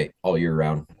jerkbait all year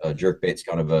round. Jerkbait's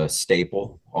kind of a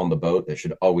staple on the boat. That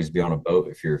should always be on a boat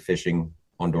if you're fishing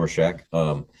on Dworshak.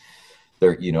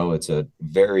 It's a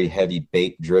very heavy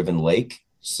bait-driven lake,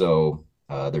 so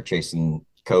they're chasing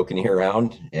kokanee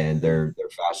around, and they're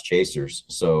fast chasers.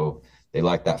 So they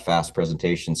like that fast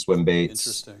presentation, swim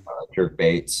baits, jerk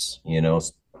baits,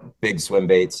 big swim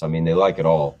baits. I mean, they like it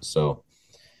all. So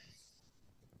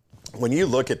when you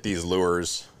look at these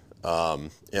lures,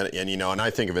 and I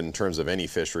think of it in terms of any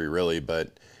fishery really,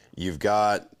 but you've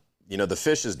got, the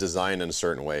fish is designed in a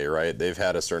certain way, right? They've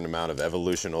had a certain amount of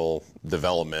evolutional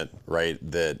development, right?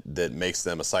 That makes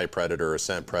them a sight predator, a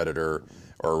scent predator,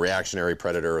 or a reactionary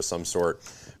predator of some sort.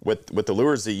 With the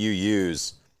lures that you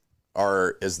use,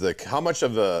 how much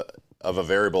of a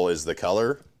variable is the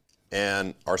color?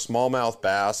 And are smallmouth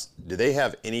bass, do they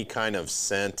have any kind of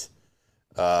scent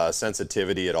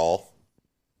sensitivity at all?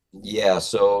 Yeah,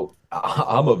 so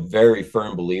I'm a very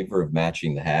firm believer of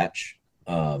matching the hatch,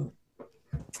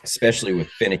 especially with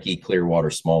finicky clearwater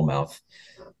smallmouth.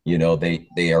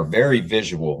 They are very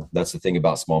visual. That's the thing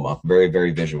about smallmouth, very,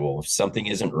 very visual. If something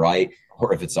isn't right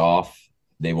or if it's off,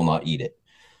 they will not eat it.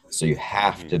 So you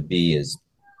have to be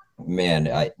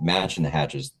matching the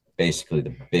hatch is basically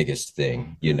the biggest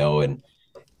thing,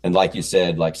 and like you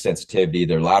said, like sensitivity,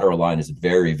 their lateral line is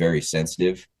very, very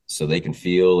sensitive. So they can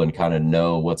feel and kind of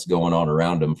know what's going on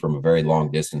around them from a very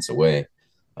long distance away.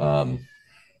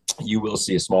 You will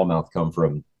see a smallmouth come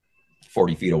from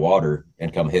 40 feet of water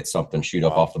and come hit something, shoot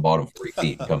up off the bottom 40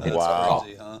 feet, and come hit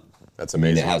something off. That's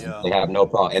amazing. They have no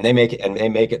problem, and they make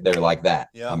it there like that.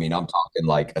 Yeah. I mean, I'm talking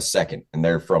like a second, and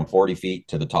they're from 40 feet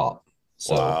to the top.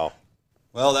 So, wow.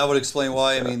 Well, that would explain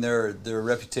why. I mean, their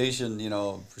reputation,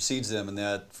 precedes them, and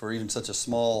that for even such a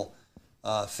small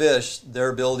fish, their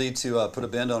ability to put a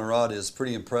bend on a rod is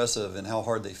pretty impressive, and how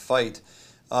hard they fight.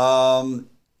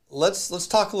 Let's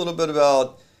talk a little bit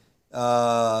about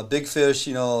big fish,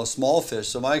 small fish.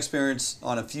 So my experience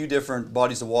on a few different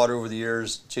bodies of water over the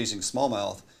years chasing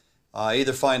smallmouth, I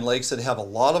either find lakes that have a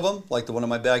lot of them, like the one in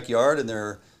my backyard, and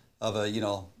they're of a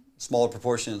smaller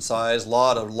proportion in size. A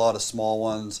lot of small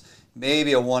ones,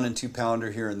 maybe a 1 and 2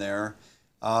 pounder here and there.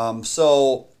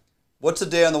 So what's a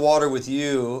day on the water with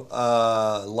you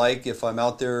like if I'm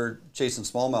out there chasing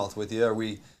smallmouth with you? Are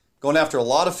we going after a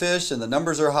lot of fish and the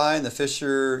numbers are high and the fish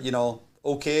are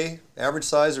okay, average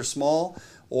size or small,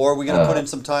 or are we going to put in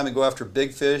some time and go after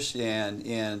big fish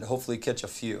and hopefully catch a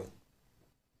few?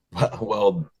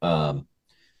 Well, the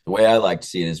way I like to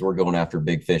see it is we're going after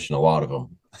big fish and a lot of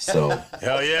them. So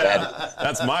hell yeah,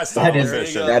 that's my style of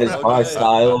fishing. That is my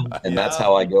style, and that's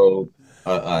how I go.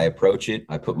 I approach it.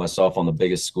 I put myself on the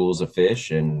biggest schools of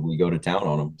fish, and we go to town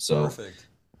on them. So perfect.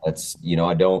 That's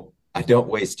I don't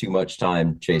waste too much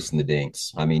time chasing the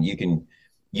dinks. I mean, you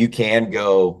can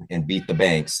go and beat the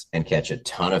banks and catch a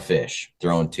ton of fish,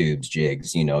 throwing tubes,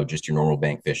 jigs, just your normal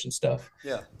bank fish and stuff.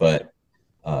 Yeah. But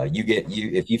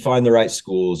If you find the right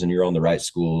schools and you're on the right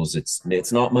schools,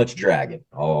 it's not much dragging.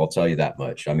 I'll tell you that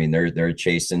much. I mean, they're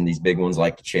chasing, these big ones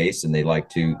like to chase, and they like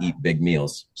to eat big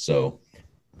meals. So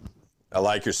I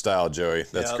like your style, Joey.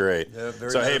 That's great. Yeah,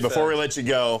 so hey, before we let you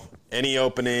go, any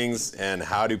openings and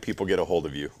how do people get a hold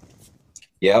of you?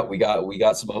 Yeah, we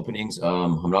got some openings.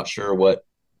 I'm not sure what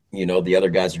the other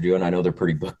guys are doing. I know they're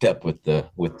pretty booked up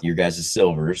with your guys'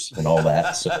 silvers and all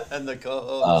that. So and the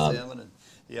coho, salmon, and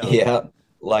yeah.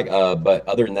 But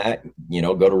other than that,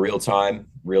 go to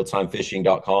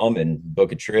realtimefishing.com and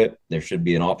book a trip. There should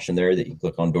be an option there that you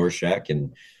click on Dworshak,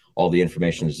 and all the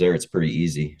information is there. It's pretty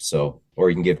easy. So, or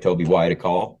you can give Toby Wyatt a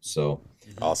call. So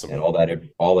awesome. And all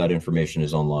that information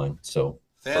is online. So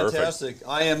fantastic. Perfect.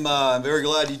 I am very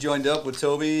glad you joined up with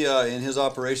Toby in his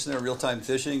operation there, Real Time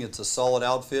Fishing. It's a solid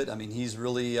outfit. I mean, he's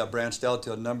really branched out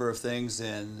to a number of things,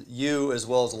 and you, as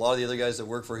well as a lot of the other guys that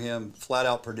work for him, flat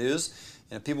out produce.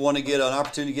 And if people want to get an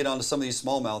opportunity to get onto some of these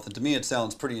smallmouth, and to me it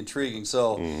sounds pretty intriguing.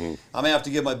 So I may have to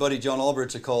give my buddy John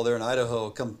Albrich a call there in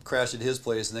Idaho, come crash at his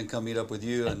place, and then come meet up with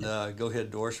you and go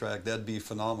hit Dworshak. That'd be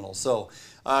phenomenal. So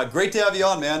great to have you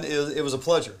on, man. It was a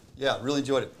pleasure. Yeah, really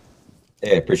enjoyed it.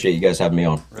 Hey, I appreciate you guys having me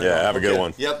on. Right on. Have a good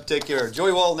one. Yep, take care.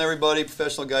 Joey Walton, everybody,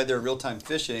 professional guide there at Real Time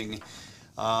Fishing.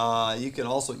 You can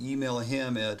also email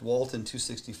him at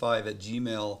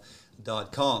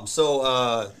walton265@gmail.com.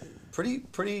 So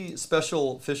pretty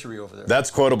special fishery over there.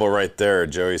 That's quotable right there.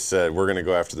 Joey said, we're going to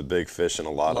go after the big fish, and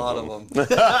a lot of them.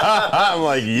 I'm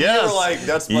like, yes. You're like,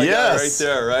 that's my guy right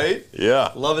there, right?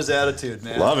 Yeah. Love his attitude,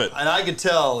 man. Love it. And I could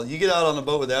tell, you get out on a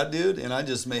boat with that dude, and I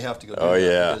just may have to go do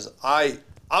that. Because I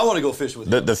want to go fish with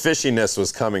him. The fishiness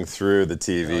was coming through the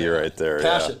TV right there.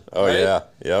 Passion. Yeah. Oh, right? yeah.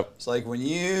 Yep. It's like when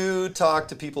you talk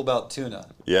to people about tuna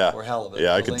or halibut.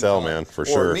 Yeah, I could tell, man, for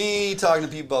sure. Or me talking to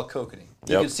people about kokanee.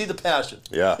 You can see the passion.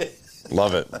 Yeah.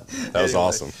 Love it. That was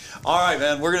awesome. All right,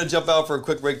 man. We're going to jump out for a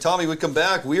quick break. Tommy, we come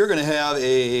back. We are going to have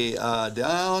a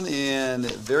down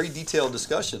and very detailed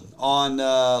discussion on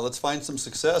let's find some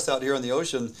success out here on the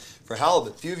ocean for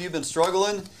halibut. A few of you have been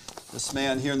struggling. This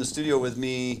man here in the studio with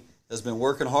me has been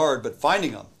working hard, but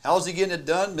finding them. How's he getting it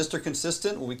done? Mr.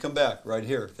 Consistent. When we come back right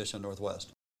here at Fish on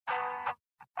Northwest.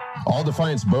 All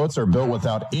Defiance boats are built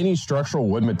without any structural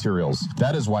wood materials.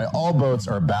 That is why all boats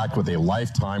are backed with a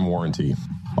lifetime warranty.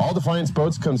 All Defiance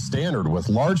boats come standard with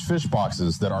large fish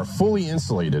boxes that are fully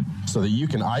insulated so that you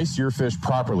can ice your fish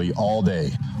properly all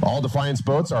day. All Defiance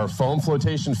boats are foam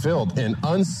flotation filled and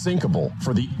unsinkable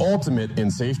for the ultimate in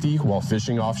safety while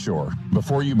fishing offshore.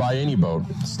 Before you buy any boat,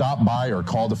 stop by or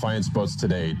call Defiance Boats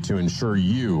today to ensure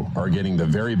you are getting the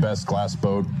very best glass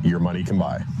boat your money can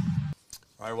buy.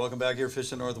 All right, welcome back here,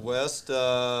 Fishing Northwest.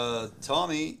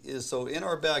 Tommy is so in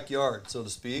our backyard, so to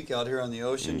speak, out here on the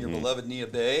ocean, your beloved Nia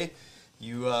Bay.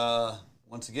 You,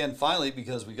 once again, finally,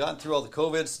 because we gotten through all the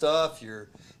COVID stuff, you're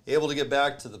able to get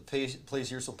back to the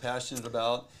place you're so passionate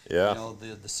about. Yeah. You know,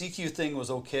 the CQ thing was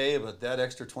okay, but that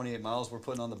extra 28 miles we're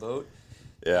putting on the boat,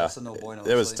 yeah, that's a no bueno.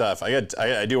 It was tough.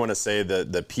 I do want to say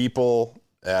that the people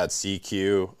at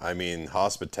CQ, I mean,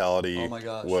 hospitality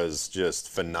was just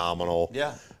phenomenal.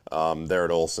 Yeah. There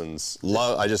at Olson's.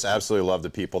 I just absolutely love the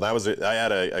people. I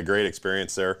had a great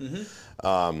experience there.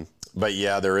 But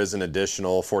yeah, there is an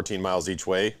additional 14 miles each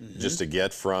way just to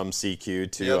get from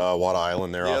CQ to Wada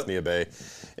Island there off Nia Bay.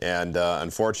 And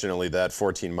unfortunately, that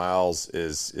 14 miles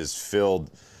is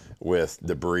filled with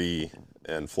debris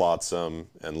and flotsam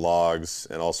and logs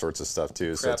and all sorts of stuff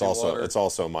too. So it's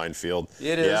also a minefield.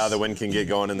 It is. Yeah, the wind can get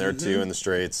going in there too in the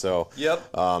Straits. So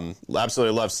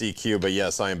absolutely love CQ. But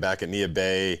yes, I am back at Nia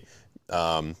Bay.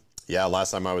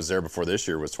 Last time I was there before this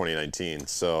year was 2019.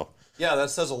 So. Yeah, that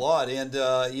says a lot, and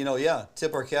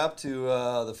tip our cap to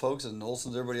the folks and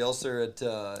Olson's, everybody else there at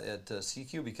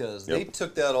CQ, because they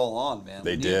took that all on, man.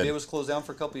 They did. It was closed down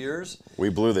for a couple of years. We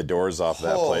blew the doors off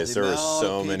that place. There were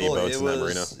so many boats in that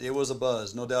marina. It was a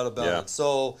buzz, no doubt about it.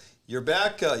 So you're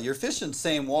back. You're fishing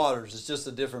same waters. It's just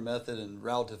a different method and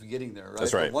route of getting there, right?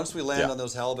 That's right. But once we land on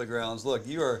those halibut grounds, look,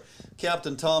 you are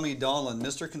Captain Tommy Donlan,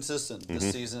 Mr. Consistent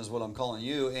this season is what I'm calling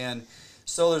you, and.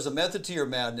 So there's a method to your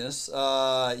madness.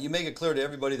 You make it clear to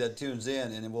everybody that tunes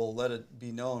in, and we'll let it be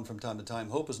known from time to time,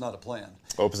 hope is not a plan.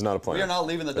 Hope is not a plan. We are not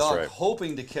leaving the dock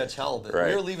hoping to catch halibut. Right.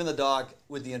 We are leaving the dock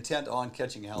with the intent on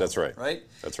catching halibut. That's right. Right?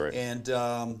 That's right. And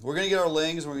we're going to get our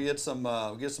lings. We're going to get some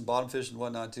bottom fish and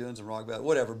whatnot too, and some rockbat,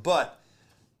 whatever. But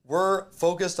we're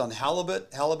focused on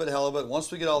halibut.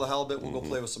 Once we get all the halibut, we'll go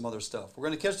play with some other stuff. We're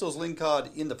going to catch those ling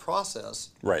cod in the process.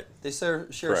 Right. They share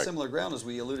similar ground as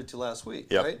we alluded to last week,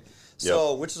 right?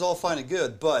 So, which is all fine and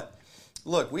good, but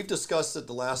look, we've discussed it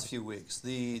the last few weeks.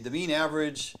 The mean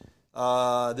average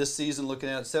this season looking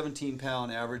at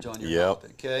 17-pound average on your Yep.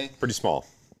 halibut, okay? Pretty small.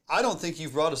 I don't think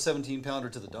you've brought a 17-pounder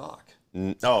to the dock.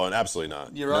 No, absolutely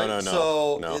not. You're right? No.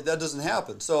 So that doesn't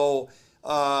happen. So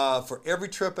for every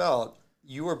trip out,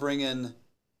 you are bringing,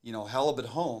 halibut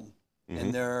home,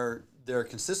 and they're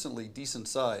consistently decent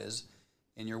size,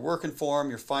 and you're working for them,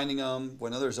 you're finding them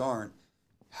when others aren't.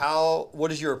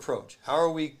 What is your approach? How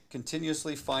are we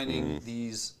continuously finding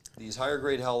these higher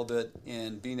grade halibut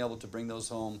and being able to bring those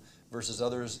home versus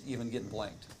others even getting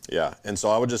blanked? Yeah, and so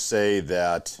I would just say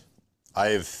that I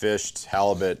have fished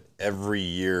halibut every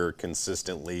year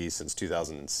consistently since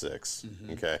 2006.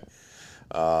 Okay,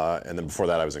 and then before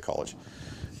that I was in college,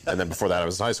 and then before that I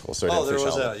was in high school, so I didn't fish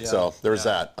halibut. That, yeah. So there was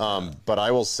that. But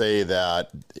I will say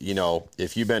that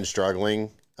if you've been struggling,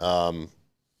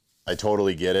 I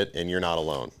totally get it, and you're not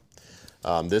alone.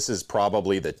 This is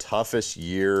probably the toughest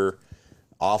year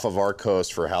off of our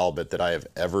coast for halibut that I have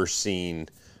ever seen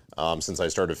since I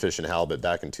started fishing halibut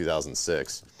back in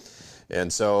 2006.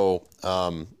 And so,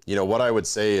 what I would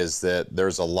say is that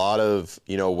there's a lot of,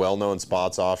 well-known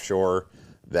spots offshore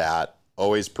that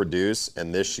always produce,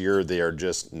 and this year they are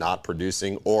just not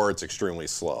producing, or it's extremely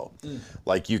slow.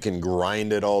 Like you can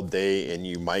grind it all day and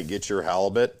you might get your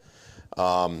halibut,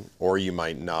 or you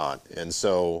might not. And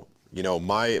so,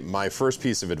 my first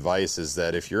piece of advice is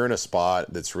that if you're in a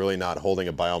spot that's really not holding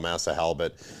a biomass of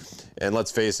halibut, and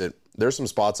let's face it, there's some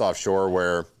spots offshore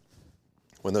where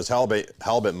when those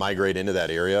halibut migrate into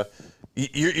that area,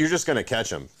 you're just going to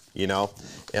catch them,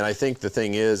 And I think the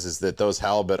thing is that those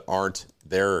halibut aren't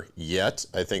there yet.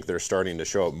 I think they're starting to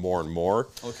show up more and more.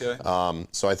 Okay.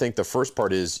 So I think the first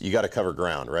part is you got to cover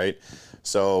ground, right?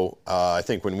 So I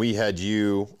think when we had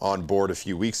you on board a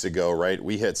few weeks ago, right,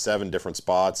 we hit 7 different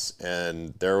spots,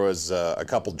 and there was a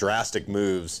couple drastic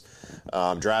moves.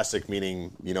 Drastic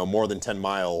meaning, more than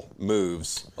 10-mile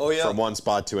moves from one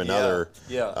spot to another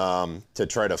to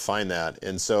try to find that.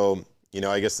 And so,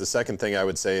 I guess the second thing I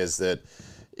would say is that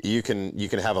you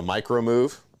can have a micro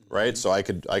move, right? So I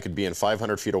could be in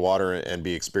 500 feet of water and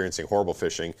be experiencing horrible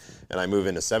fishing, and I move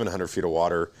into 700 feet of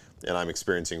water and I'm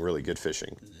experiencing really good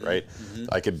fishing, right?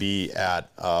 I could be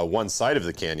at one side of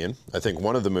the canyon. I think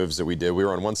one of the moves that we did, we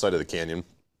were on one side of the canyon,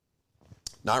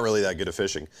 not really that good at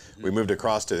fishing. We moved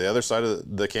across to the other side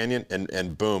of the canyon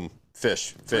and boom,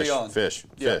 fish,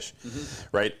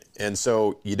 right? And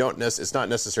so it's not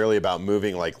necessarily about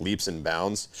moving like leaps and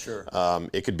bounds. Sure.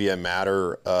 It could be a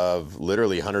matter of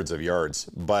literally hundreds of yards.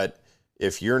 But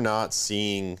if you're not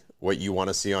seeing what you want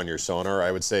to see on your sonar,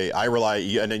 I would say I rely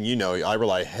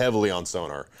heavily on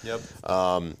sonar. Yep.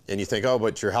 And you think, oh,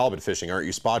 but you're halibut fishing, aren't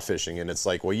you spot fishing? And it's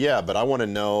like, well, yeah, but I want to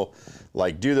know,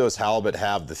 like, do those halibut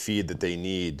have the feed that they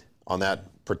need on that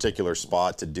particular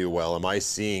spot to do well? Am I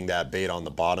seeing that bait on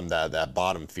the bottom, that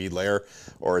bottom feed layer,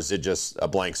 or is it just a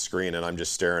blank screen and I'm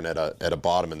just staring at a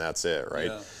bottom and that's it,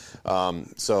 right? Yeah.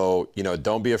 So,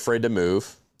 don't be afraid to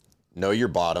move. Know your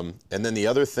bottom. And then the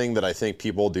other thing that I think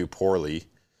people do poorly,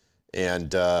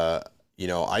 and,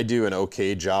 I do an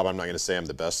okay job. I'm not going to say I'm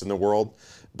the best in the world,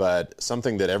 but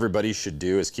something that everybody should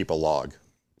do is keep a log,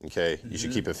 okay? You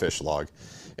should keep a fish log.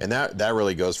 And that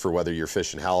really goes for whether you're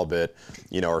fishing halibut,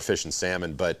 or fishing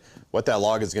salmon. But what that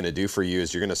log is going to do for you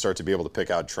is you're going to start to be able to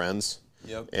pick out trends.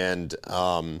 Yep. And,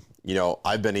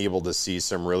 I've been able to see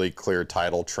some really clear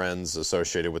tidal trends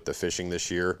associated with the fishing this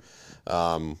year,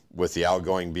 with the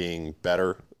outgoing being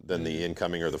better than the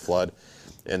incoming or the flood.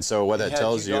 And so what that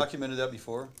tells you... Have you documented that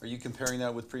before? Are you comparing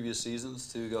that with previous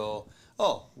seasons to go,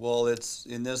 oh, well, it's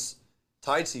in this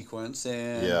tide sequence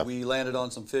and we landed on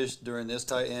some fish during this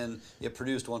tide and it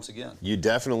produced once again? You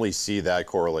definitely see that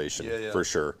correlation for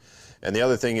sure. And the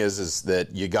other thing is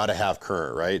that you got to have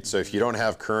current, right? So if you don't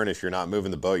have current, if you're not moving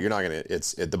the boat, you're not going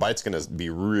to, the bite's going to be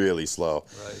really slow.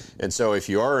 Right. And so if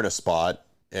you are in a spot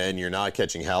and you're not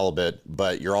catching halibut,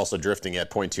 but you're also drifting at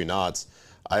 0.2 knots,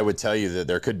 I would tell you that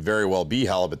there could very well be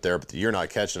halibut there, but you're not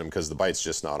catching them because the bite's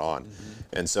just not on.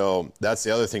 And so that's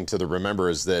the other thing to remember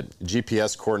is that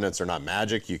GPS coordinates are not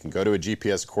magic. You can go to a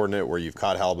GPS coordinate where you've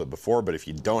caught halibut before, but if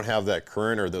you don't have that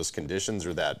current or those conditions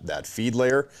or that feed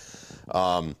layer,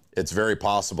 it's very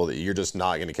possible that you're just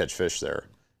not going to catch fish there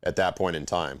at that point in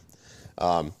time.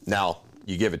 Now,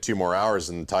 you give it 2 more hours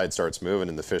and the tide starts moving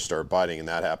and the fish start biting, and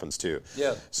that happens too.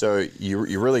 Yeah. So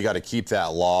you really got to keep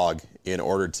that log in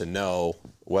order to know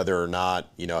whether or not,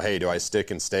 hey, do I stick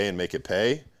and stay and make it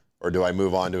pay, or do I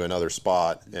move on to another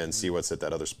spot and see what's at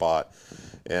that other spot?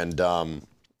 And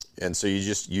so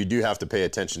you do have to pay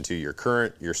attention to your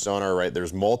current, your sonar, right?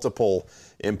 There's multiple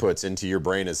inputs into your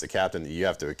brain as the captain that you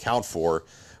have to account for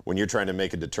when you're trying to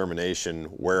make a determination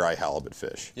where I halibut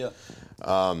fish. Yeah.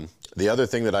 The other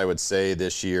thing that I would say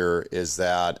this year is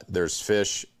that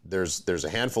there's a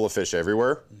handful of fish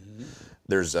everywhere.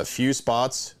 There's a few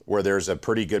spots where there's a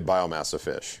pretty good biomass of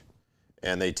fish,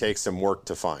 and they take some work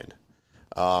to find.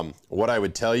 What I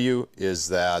would tell you is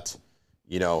that,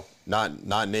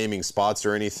 not naming spots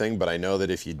or anything, but I know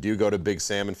that if you do go to Big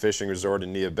Salmon Fishing Resort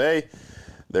in Neah Bay,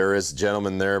 there is a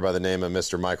gentleman there by the name of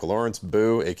Mr. Michael Lawrence,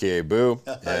 Boo, a.k.a. Boo,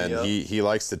 and Yep. he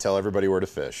likes to tell everybody where to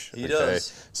fish. He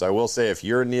does. So I will say, if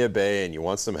you're in Neah Bay and you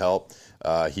want some help,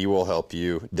 he will help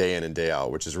you day in and day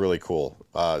out, which is really cool.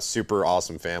 Super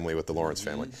awesome family with the Lawrence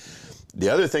family. The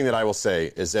other thing that I will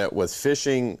say is that with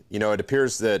fishing, it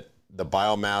appears that the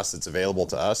biomass that's available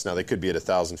to us, now they could be at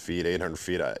 1,000 feet, 800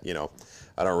 feet, I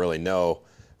don't really know.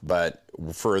 But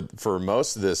for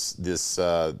most of these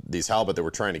halibut that we're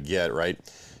trying to get, right,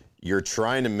 you're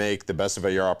trying to make the best of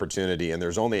your opportunity, and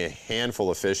there's only a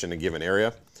handful of fish in a given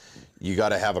area. You got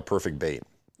to have a perfect bait.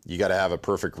 You got to have a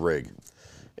perfect rig.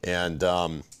 And,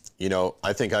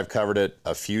 I think I've covered it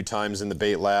a few times in the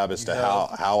bait lab as to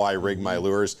how I rig my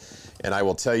lures. And I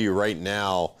will tell you right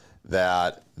now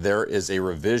that there is a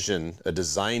revision, a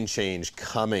design change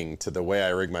coming to the way I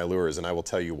rig my lures, and I will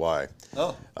tell you why.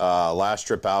 Last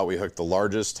trip out, we hooked the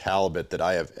largest halibut that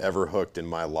I have ever hooked in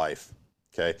my life.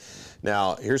 Okay.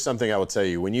 Now, here's something I will tell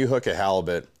you. When you hook a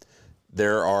halibut,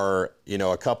 there are,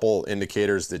 a couple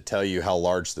indicators that tell you how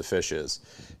large the fish is.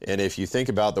 And if you think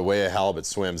about the way a halibut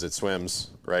swims, it swims,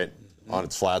 right, on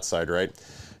its flat side, right?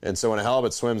 And so when a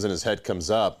halibut swims and his head comes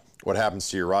up, what happens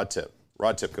to your rod tip?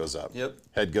 Rod tip goes up. Yep.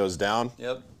 Head goes down.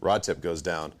 Yep. Rod tip goes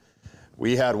down.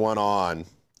 We had one on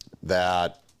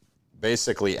that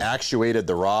basically actuated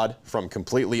the rod from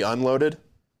completely unloaded,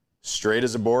 straight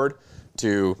as a board,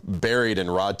 to buried in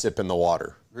rod tip in the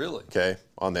water. Really? Okay,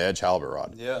 on the edge halibut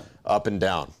rod. Yeah. Up and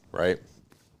down, right?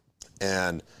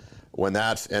 And when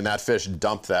that fish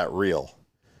dumped that reel,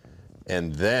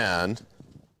 and then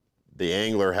the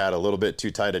angler had a little bit too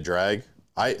tight a drag.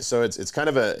 So it's kind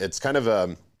of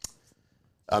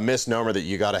a misnomer that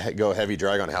you got to go heavy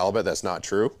drag on halibut. That's not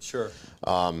true. Sure.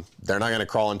 They're not going to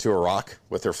crawl into a rock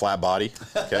with their flat body.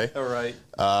 Okay. All right.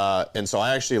 And so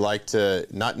I actually like to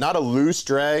not a loose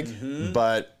drag,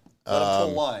 but Let 'em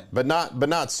pull line. but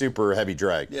not super heavy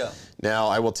drag. Yeah. Now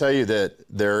I will tell you that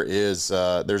there's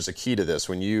a key to this.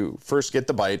 When you first get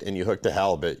the bite and you hook the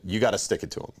halibut, you got to stick it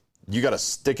to them. You got to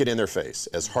stick it in their face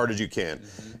as hard as you can.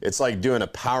 It's like doing a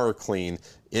power clean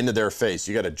into their face.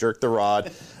 You got to jerk the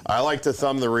rod. I like to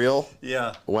thumb the reel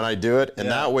when I do it, and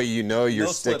that way you're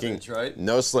sticking. Slippage, right?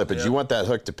 No slippage. Yeah. You want that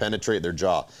hook to penetrate their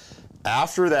jaw.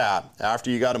 After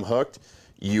you got them hooked,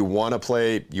 you want to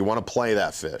play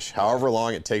that fish. However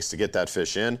long it takes to get that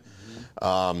fish in.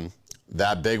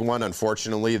 That big one,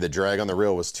 unfortunately, the drag on the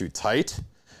reel was too tight.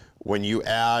 When you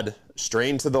add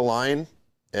strain to the line,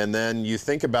 and then you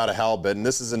think about a halibut, and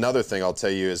this is another thing I'll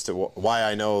tell you as to why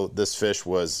I know this fish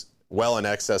was well in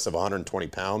excess of 120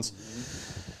 pounds.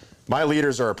 My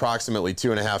leaders are approximately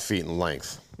 2.5 feet in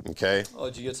length, okay? Oh,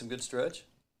 did you get some good stretch?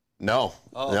 No,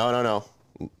 no.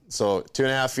 So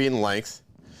 2.5 feet in length,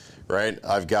 right?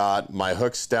 I've got my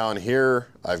hooks down here.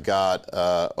 I've got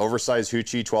oversized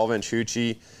hoochie, 12-inch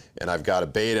hoochie, and I've got a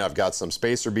bait, and I've got some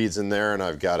spacer beads in there, and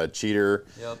I've got a cheater,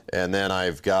 and then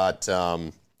I've got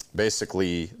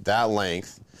basically that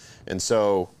length,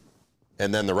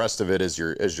 and then the rest of it is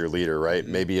your leader, right?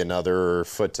 Maybe another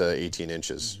foot to 18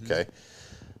 inches, okay?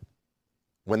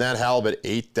 When that halibut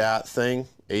ate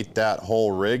that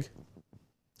whole rig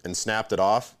and snapped it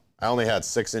off, I only had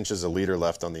 6 inches of leader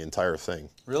left on the entire thing.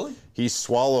 Really? He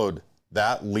swallowed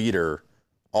that leader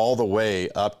all the way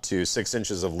up to 6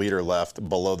 inches of leader left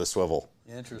below the swivel.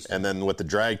 Interesting. And then with the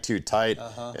drag too tight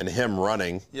and him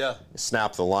running,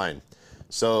 snapped the line.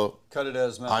 So cut it at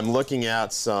his mouth. I'm looking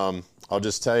at I'll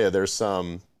just tell you, there's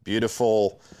some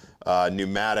beautiful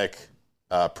pneumatic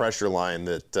pressure line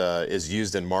that is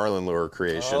used in marlin lure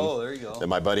creation. Oh, there you go. That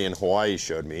my buddy in Hawaii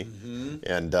showed me.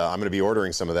 And I'm going to be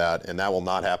ordering some of that, and that will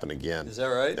not happen again. Is that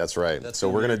right? That's right. That's so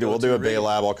we'll do a bait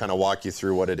lab. I'll kind of walk you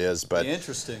through what it is. But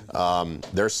interesting.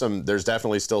 There's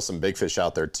definitely still some big fish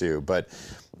out there too. But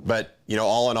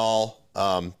all in all,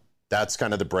 that's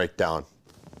kind of the breakdown.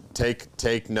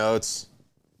 Take notes,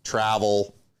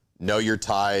 travel, know your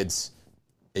tides,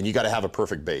 and you got to have a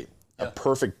perfect bait. A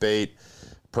perfect bait,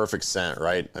 perfect scent,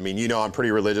 right? I mean, I'm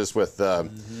pretty religious with the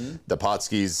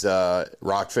Potskie's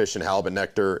rockfish and halibut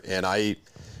nectar, and I,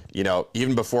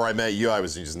 even before I met you, I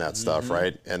was using that stuff,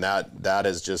 right? And that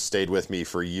has just stayed with me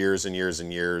for years and years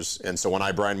and years. And so when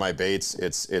I brine my baits,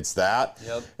 it's that,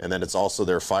 and then it's also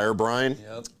their fire brine.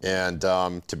 And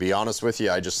to be honest with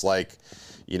you, I just like,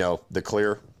 the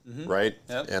clear. right?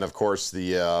 Yep. And of course,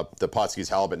 the Potskie's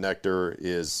halibut nectar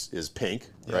is pink,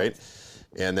 right?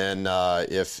 And then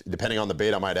if depending on the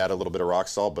bait, I might add a little bit of rock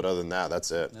salt, but other than that,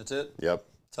 that's it. That's it? Yep.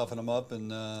 Toughen them up and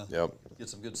get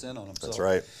some good scent on them. That's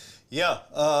right. Yeah,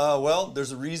 well,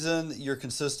 there's a reason you're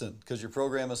consistent, because your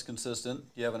program is consistent.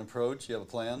 You have an approach, you have a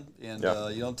plan, and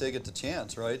you don't take it to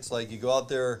chance, right? It's like you go out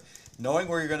there knowing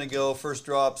where you're going to go, first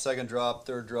drop, second drop,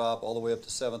 third drop, all the way up to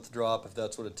seventh drop, if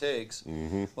that's what it takes.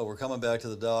 But we're coming back to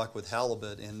the dock with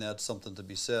halibut, and that's something to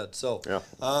be said. So,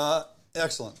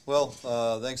 excellent. Well,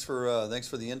 thanks for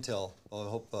the intel. I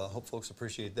hope folks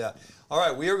appreciate that. All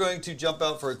right, we are going to jump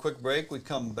out for a quick break. We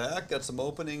come back, got some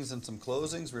openings and some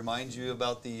closings. Remind you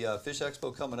about the Fish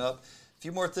Expo coming up. A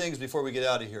few more things before we get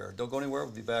out of here. Don't go anywhere.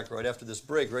 We'll be back right after this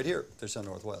break, right here, Fish on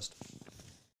Northwest.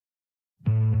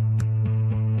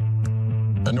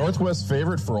 A Northwest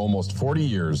favorite for almost 40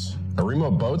 years, Arima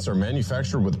boats are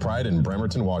manufactured with pride in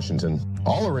Bremerton, Washington.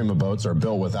 All Arima boats are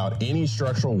built without any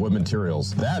structural wood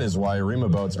materials. That is why Arima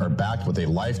boats are backed with a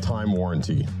lifetime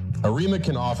warranty. Arima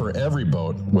can offer every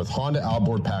boat with Honda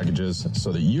outboard packages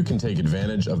so that you can take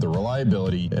advantage of the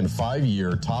reliability and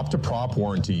 5-year top-to-prop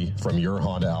warranty from your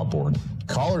Honda outboard.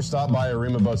 Call or stop by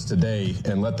Arima boats today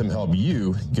and let them help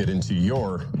you get into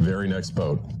your very next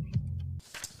boat.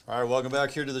 All right, welcome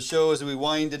back here to the show as we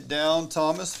wind it down.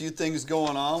 Thomas, a few things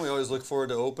going on. We always look forward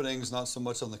to openings, not so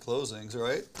much on the closings,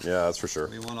 right? Yeah, that's for sure.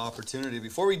 We want opportunity.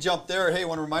 Before we jump there, hey, I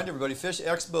want to remind everybody, Fish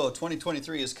Expo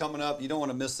 2023 is coming up. You don't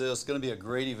want to miss this. It's going to be a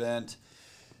great event.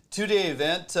 2-day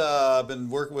event. I've been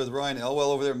working with Ryan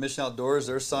Elwell over there at Mission Outdoors.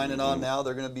 They're signing on now.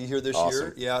 They're going to be here this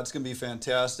year. Yeah, it's going to be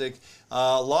fantastic.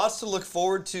 Lots to look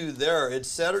forward to there. It's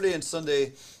Saturday and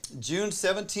Sunday, June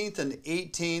 17th and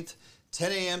 18th.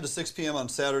 10 a.m. to 6 p.m. on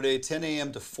Saturday, 10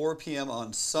 a.m. to 4 p.m.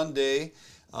 on Sunday.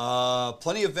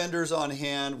 Plenty of vendors on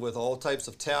hand with all types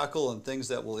of tackle and things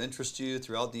that will interest you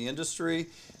throughout the industry.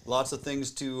 Lots of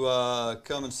things to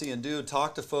come and see and do.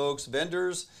 Talk to folks,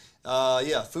 vendors,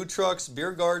 food trucks,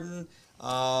 beer garden.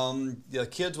 The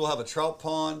kids will have a trout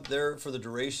pond there for the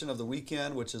duration of the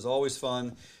weekend, which is always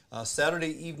fun.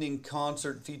 Saturday evening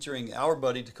concert featuring our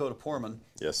buddy Dakota Poorman.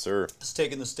 Yes, sir. It's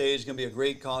taking the stage. Going to be a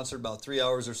great concert, about 3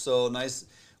 hours or so. Nice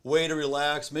way to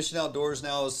relax. Mission Outdoors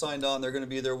now is signed on. They're going to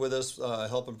be there with us,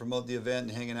 helping promote the event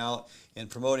and hanging out and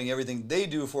promoting everything they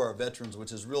do for our veterans,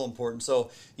 which is real important.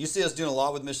 So you see us doing a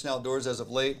lot with Mission Outdoors as of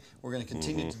late. We're going to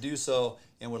continue to do so,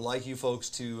 and would like you folks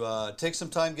to take some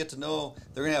time, get to know.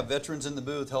 They're going to have veterans in the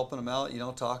booth helping them out,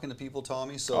 talking to people,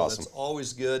 Tommy. So That's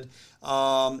always good.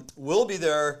 We'll be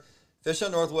there. Fish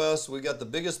on Northwest, we got the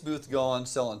biggest booth going,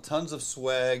 selling tons of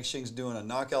swag. Shing's doing a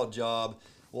knockout job.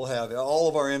 We'll have all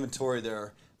of our inventory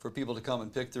there for people to come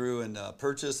and pick through and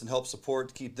purchase and help support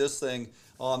to keep this thing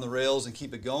on the rails and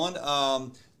keep it going.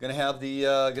 Gonna have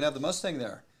the Mustang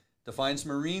there. Defiance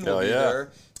Marine will be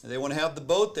there. They want to have the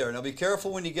boat there. Now be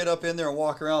careful when you get up in there and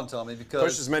walk around, Tommy, because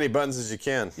push as many buttons as you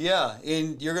can. Yeah,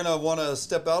 and you're gonna want to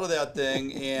step out of that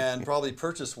thing and probably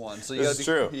purchase one. So you This is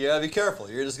true. You gotta be careful.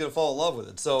 You're just gonna fall in love with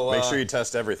it. So make sure you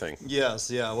test everything. Yes,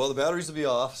 yeah. Well, the batteries will be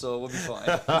off, so we'll be fine.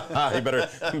 You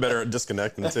better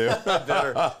disconnect them too.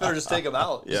 better just take them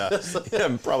out. Yeah,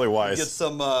 probably wise.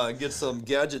 Get some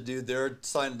gadget dude there,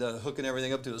 hooking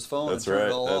everything up to his phone. That's and turn right.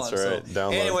 It all That's on. right.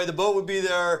 So, anyway, the boat would be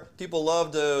there. People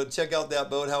love to check out that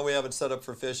boat, how we have it set up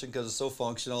for fishing, because it's so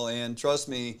functional. And trust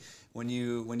me, when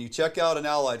you check out an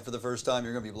Allied for the first time,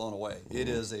 you're going to be blown away. It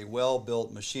is a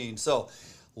well-built machine. So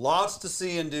lots to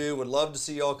see and do. Would love to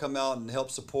see y'all come out and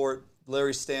help support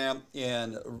Larry Stamp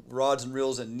and Rods and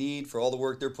Reels in Need for all the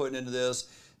work they're putting into this.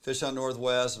 Fish on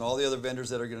Northwest and all the other vendors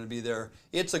that are going to be there.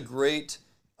 It's a great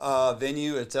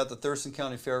venue. It's at the Thurston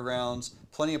County Fairgrounds.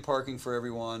 Plenty of parking for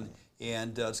everyone.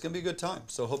 And it's going to be a good time.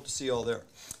 So hope to see you all there.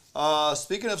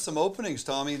 Speaking of some openings,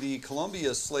 Tommy, the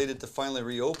Columbia is slated to finally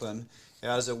reopen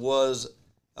as it was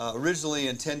originally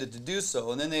intended to do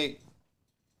so. And then they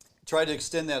tried to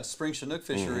extend that spring Chinook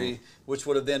fishery, which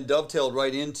would have then dovetailed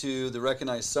right into the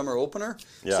recognized summer opener.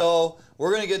 Yeah. So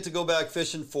we're going to get to go back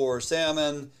fishing for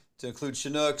salmon, to include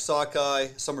Chinook, sockeye,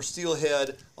 summer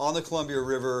steelhead on the Columbia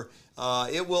River.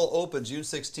 It will open June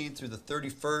 16th through the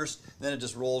 31st. Then it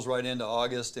just rolls right into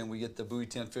August, and we get the buoy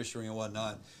tent fishery and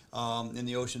whatnot in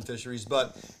the ocean fisheries.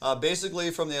 But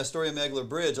basically from the Astoria-Megler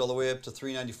Bridge all the way up to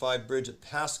 395 Bridge at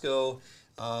Pasco,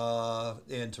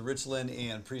 and to Richland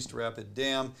and Priest Rapid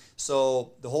Dam.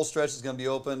 So the whole stretch is going to be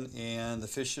open, and the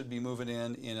fish should be moving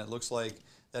in, and it looks like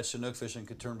that Chinook fishing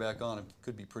could turn back on. It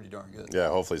could be pretty darn good. Yeah,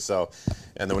 hopefully so.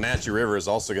 And the Wenatchee River is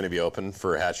also going to be open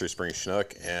for hatchery spring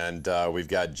Chinook, and we've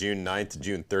got June 9th to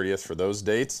June 30th for those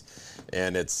dates.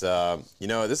 And it's,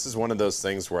 this is one of those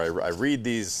things where I read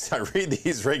these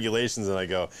regulations and I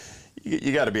go,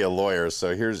 you got to be a lawyer.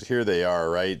 So here they are,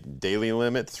 right? Daily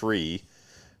limit 3,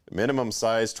 minimum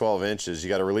size 12 inches. You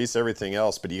got to release everything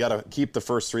else, but you got to keep the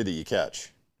first 3 that you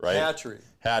catch, right?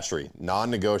 Hatchery,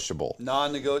 non-negotiable.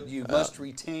 You must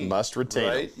retain. Must retain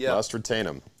right? them. Yep. Must retain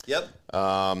them. Yep.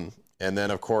 And then,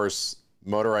 of course,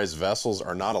 motorized vessels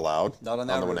are not allowed on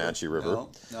the Wenatchee River.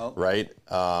 No. Right?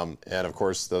 And, of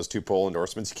course, those 2 pole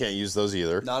endorsements, you can't use those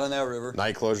either. Not on that river.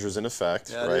 Night closure's in effect,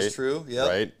 that right? That is true, yep.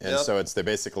 Right? And so they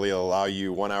basically allow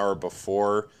you 1 hour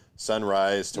before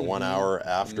sunrise to 1 hour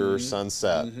after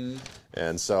sunset.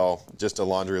 And so just a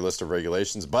laundry list of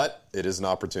regulations, but it is an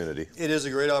opportunity. It is a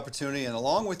great opportunity, and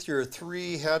along with your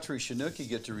 3 hatchery Chinook you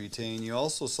get to retain, you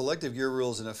also selective gear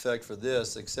rules in effect for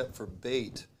this, except for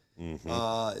bait.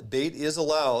 Bait is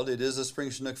allowed. It is a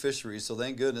spring Chinook fishery, so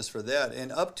thank goodness for that.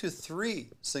 And up to 3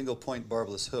 single-point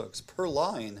barbless hooks per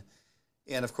line,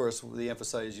 and of course the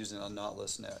emphasis is using a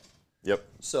knotless net. Yep.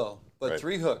 So, but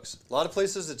 3 hooks. A lot of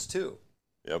places it's 2.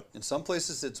 Yep. In some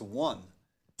places it's 1.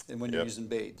 And when you're using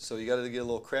bait, so you got to get a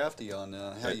little crafty on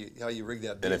how you rig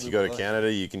that bait. And if you go to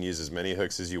Canada, you can use as many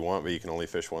hooks as you want, but you can only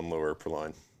fish 1 lure per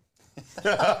line. You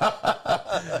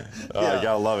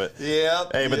gotta love it. Yeah.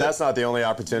 Hey, but that's not the only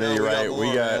opportunity, right?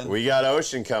 We got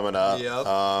Ocean coming up,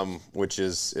 which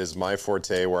is my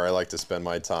forte, where I like to spend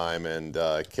my time, and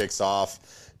kicks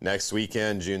off next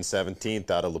weekend, June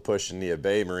 17th, out of La Push and Nia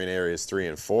Bay, Marine Areas 3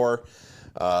 and 4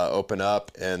 open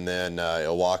up, and then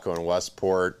Ilwaco and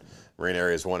Westport, Marine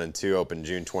Areas 1 and 2 open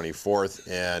June 24th.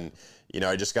 And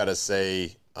I just got to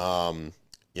say,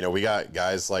 we got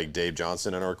guys like Dave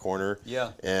Johnson in our corner.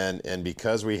 Yeah. And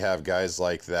because we have guys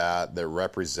like that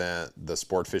represent the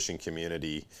sport fishing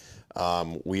community,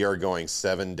 we are going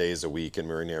 7 days a week in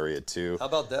Marine Area 2. How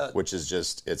about that? Which is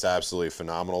it's absolutely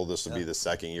phenomenal. This will be the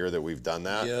 2nd year that we've done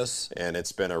that. Yes. And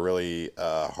it's been a really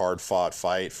hard-fought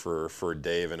fight for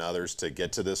Dave and others to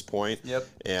get to this point. Yep.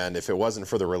 And if it wasn't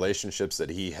for the relationships that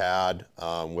he had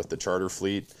with the charter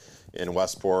fleet in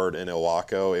Westport and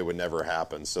Ilwaco, it would never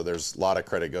happen. So there's a lot of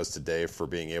credit goes to Dave for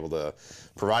being able to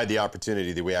provide the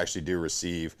opportunity that we actually do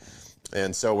receive.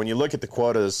 And so when you look at the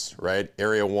quotas, right,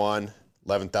 Area 1,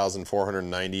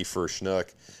 11,490 for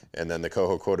Chinook, and then the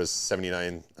coho quota is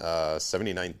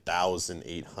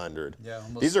 79,800. Yeah,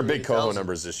 these are big coho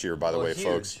numbers this year, by the way, huge.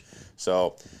 Folks.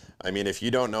 So, I mean, if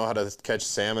you don't know how to catch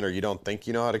salmon, or you don't think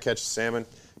you know how to catch salmon,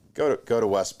 go to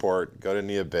Westport, go to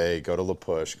Nia Bay, go to La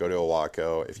Push, go to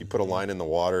Ilwaco. If you put a line in the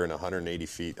water in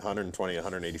 120,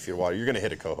 180 feet of water, you're going to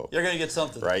hit a coho. You're going to get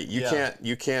something, right?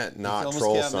 You can't not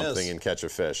troll something and catch a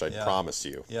fish. I promise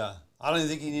you. Yeah, I don't even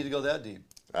think you need to go that deep.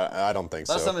 I don't think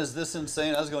so. Last time it was this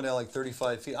insane. I was going down like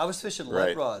 35 feet. I was fishing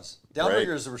light rods.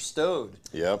 Downriggers were stowed.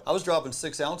 Yep. I was dropping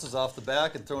 6 ounces off the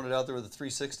back and throwing it out there with a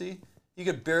 360. You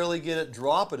could barely get it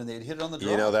dropping, and they'd hit it on the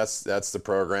drop. That's the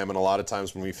program. And a lot of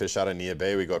times when we fish out of Nia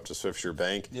Bay, we go up to Swiftsure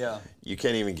Bank. Yeah. You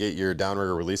can't even get your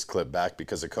downrigger release clip back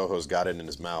because the coho's got it in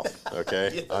his mouth.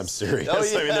 Okay? Yes. I'm serious. Oh,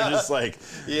 yeah. I mean, they're just like,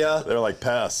 they're like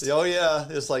pests. Oh, yeah.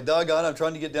 It's like, doggone, I'm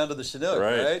trying to get down to the Chinook,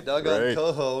 right? Doggone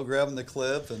coho, grabbing the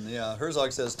clip. And,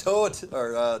 Herzog says, troll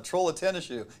a tennis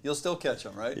shoe. You'll still catch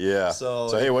them, right? Yeah.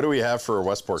 So hey, what do we have for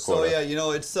Westport quota?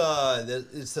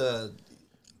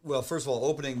 Well, first of all,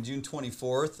 opening June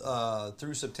 24th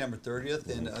through September 30th,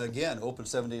 and again, open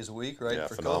 7 days a week, right,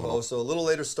 for phenomenal. coho. So a little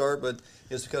later start, but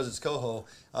it's because it's coho.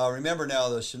 Remember now,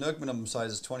 the Chinook minimum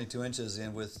size is 22 inches,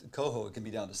 and with coho, it can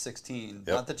be down to 16.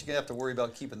 Not that you're going to have to worry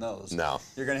about keeping those. No.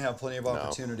 You're going to have plenty of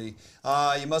opportunity.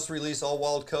 You must release all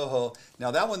wild coho. Now,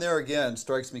 that one there, again,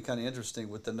 strikes me kind of interesting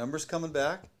with the numbers coming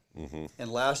back. Mm-hmm.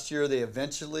 And last year they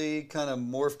eventually kind of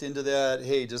morphed into that,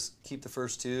 hey, just keep the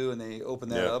first 2, and they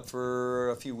opened that up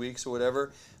for a few weeks or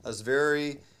whatever. I was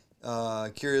very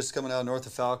curious coming out north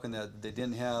of Falcon that they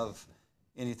didn't have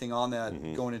anything on that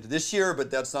going into this year, but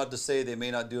that's not to say they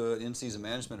may not do an in-season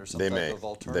management or some type of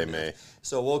alternative. They may.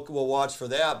 So we'll watch for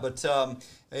that. But,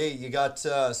 hey, you got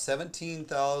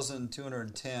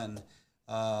 17,210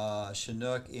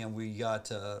 Chinook, and we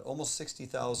got almost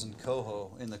 60,000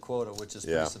 coho in the quota, which is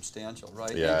pretty substantial,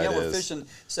 right? Yeah, and we're fishing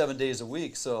 7 days a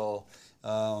week, so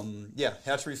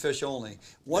hatchery fish only.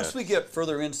 Once we get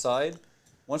further inside,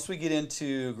 once we get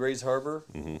into Grays Harbor,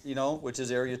 which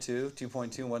is Area 2,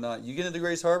 2.2 and whatnot, you get into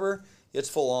Grays Harbor, it's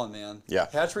full on, man. Yeah.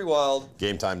 Hatchery wild.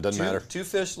 Game time, doesn't matter. 2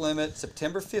 fish limit,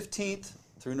 September 15th.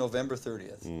 Through November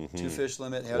 30th. 2 fish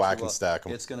limit. Whack and stack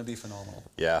them. It's going to be phenomenal.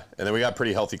 Yeah. And then we got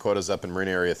pretty healthy quotas up in Marine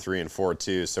Area 3 and 4,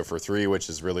 too. So for 3, which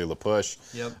is really La Push,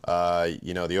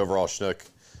 the overall Chinook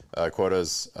quota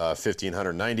is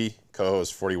 1,590. Coho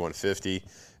is 4,150.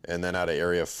 And then out of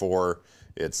Area 4,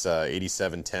 It's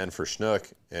 $87.10 for Chinook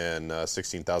and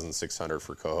 $16,600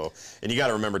 for Coho. And you got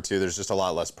to remember too, there's just a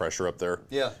lot less pressure up there.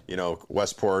 Yeah. You know,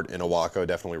 Westport and Oahu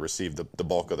definitely receive the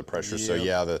bulk of the pressure. So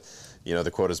yeah,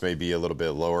 the quotas may be a little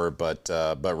bit lower, but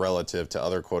relative to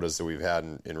other quotas that we've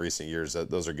had in recent years,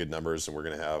 those are good numbers, and we're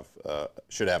going to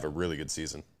should have a really good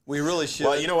season. We really should.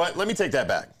 Well, you know what? Let me take that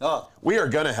back. Oh. We are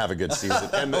going to have a good season.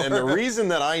 And the reason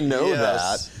that I know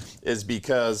that is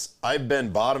because I've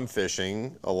been bottom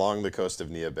fishing along the coast of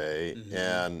Nia Bay,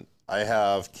 and I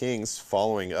have kings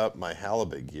following up my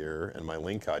halibut gear and my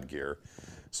lingcod gear.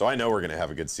 So I know we're going to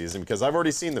have a good season because I've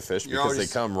already seen the fish because they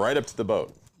come right up to the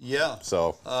boat. Yeah. So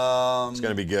it's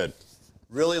going to be good.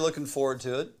 Really looking forward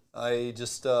to it. I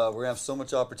just, we're going to have so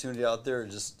much opportunity out there.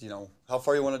 Just, how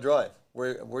far you want to drive?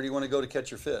 Where do you want to go to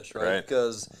catch your fish, right?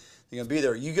 Because you're going to be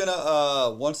there. You going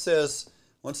to, once this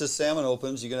salmon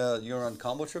opens, you're gonna run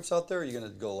combo trips out there? Or are you going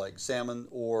to go like salmon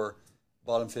or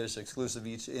bottom fish exclusive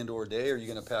each indoor day? Or are you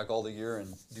going to pack all the gear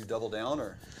and do double down?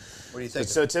 Or what do you think?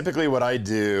 So typically what I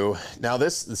do, now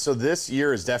this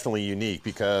year is definitely unique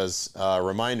because,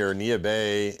 reminder, Nia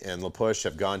Bay and La Push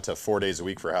have gone to 4 days a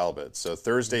week for halibut. So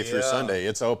Thursday through Sunday,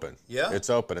 it's open. Yeah. It's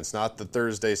open. It's not the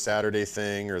Thursday, Saturday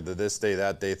thing or the this day,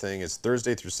 that day thing. It's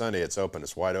Thursday through Sunday, it's open.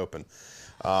 It's wide open.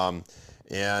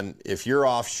 And if you're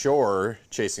offshore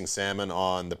chasing salmon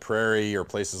on the prairie or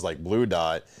places like Blue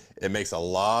Dot, it makes a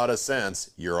lot of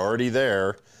sense. You're already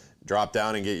there. Drop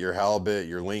down and get your halibut,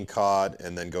 your lingcod,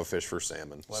 and then go fish for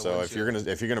salmon. So if you're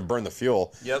gonna burn the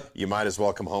fuel, you might as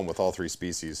well come home with all three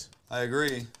species. I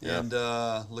agree, and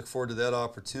look forward to that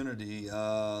opportunity.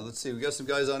 Let's see, we got some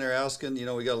guys on there asking.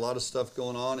 We got a lot of stuff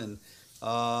going on, and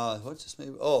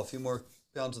a few more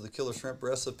pounds of the killer shrimp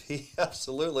recipe.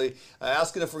 Absolutely.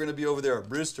 Asking if we're going to be over there at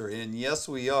Brewster, and yes,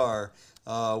 we are.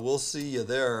 We'll see you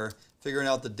there. Figuring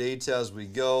out the dates as we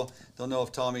go. Don't know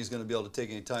if Tommy's going to be able to take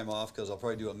any time off because I'll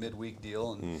probably do a midweek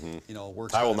deal, and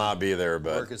work. I will not be there,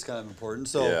 but work is kind of important.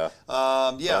 So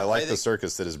I like the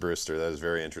circus that is Brewster. That is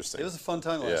very interesting. It was a fun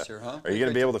time last year, huh? Are you going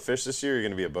to be able to fish this year? Or are you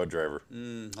going to be a boat driver?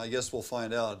 I guess we'll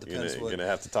find out. It depends. You're going to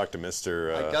have to talk to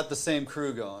Mr. I got the same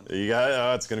crew going. You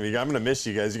got. It's going to be. I'm going to miss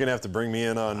you guys. You're going to have to bring me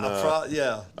in on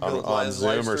on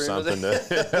Zoom or something.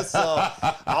 So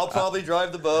I'll probably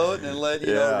drive the boat and let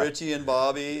Richie and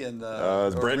Bobby and.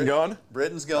 Is Britton going?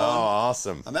 Britton's going. Oh,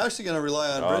 awesome. I'm actually going to rely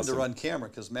on Britton to run camera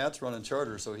because Matt's running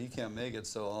charter, so he can't make it.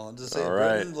 So I'll just say,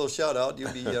 Britton, a little shout out.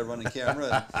 You'll be running camera.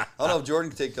 And I don't know if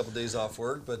Jordan can take a couple days off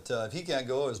work, but if he can't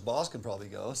go, his boss can probably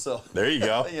go. So there you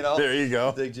go. There you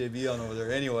go. Take JB on over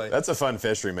there. Anyway, that's a fun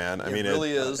fishery, man. It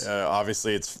really is.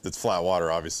 Obviously, it's flat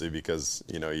water, obviously, because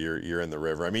you're in the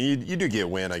river. I mean, you do get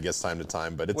wind, I guess, time to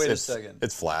time, but wait a second.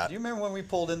 It's flat. Do you remember when we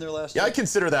pulled in there last year? Yeah, I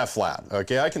consider that flat.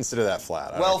 Okay, I consider that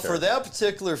flat. Well, for that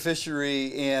particular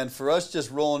fishery, and for us just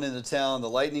rolling into town, the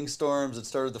lightning storms that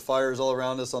started the fires all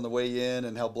around us on the way in,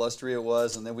 and how blustery it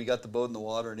was, and then we got the boat in the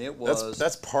water, and it was.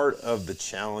 That's part of the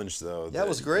challenge, though. That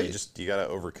was great. You got to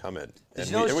overcome it. Did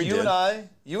you notice you and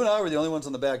I were the only ones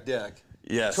on the back deck.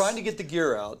 Yes. Trying to get the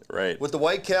gear out. Right. With the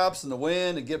white caps and the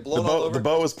wind and get blown all over. The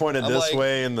boat was pointed this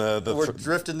way, and we're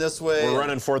drifting this way. We're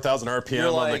running 4,000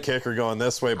 RPM on the kicker going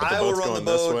this way, but the boat's going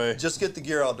this way. Just get the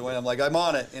gear out, Dwayne. I'm like, I'm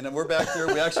on it. And then we're back there.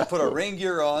 We actually put our rain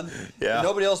gear on. Yeah.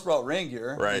 Nobody else brought rain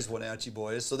gear. Right. These Wenatchee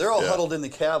boys. So they're all huddled in the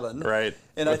cabin. Right.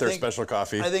 And with their special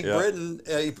coffee. I think Britton,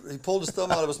 he pulled his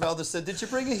thumb out of his mouth and said, "Did you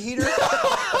bring a heater?"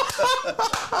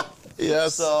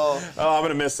 Yes. So, I'm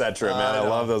gonna miss that trip, man. I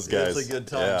love those guys. It's a good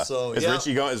time. Yeah. So is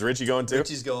Richie going? Is Richie going too?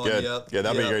 Richie's going. Good. Yep. Yeah,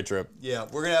 that'll be a great trip. Yeah,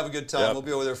 we're gonna have a good time. Yep. We'll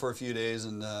be over there for a few days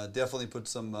and definitely put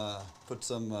some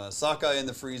sockeye in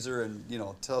the freezer and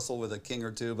tussle with a king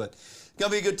or two. But it's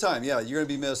gonna be a good time. Yeah, you're gonna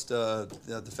be missed. The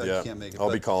fact you can't make it. I'll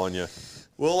be calling you.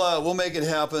 We'll make it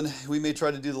happen. We may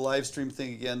try to do the live stream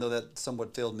thing again, though that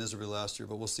somewhat failed miserably last year,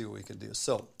 but we'll see what we can do.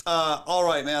 So, all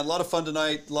right, man, a lot of fun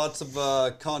tonight. Lots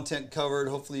of content covered.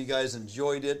 Hopefully you guys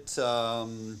enjoyed it.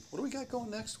 What do we got going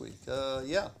next week?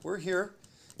 We're here.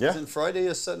 Yeah. And Friday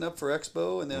is setting up for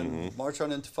Expo, and then march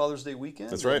on into Father's Day weekend.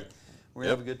 That's right. We're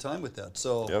going to have a good time with that.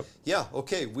 So,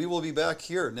 okay, we will be back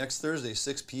here next Thursday,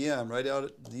 6 p.m., right out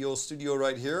at the old studio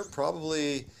right here.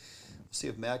 Probably... see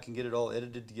if Matt can get it all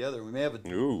edited together. We may have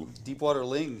a Deepwater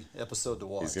Ling episode to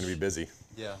watch. He's going to be busy.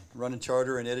 Yeah, running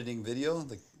charter and editing video.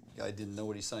 The guy didn't know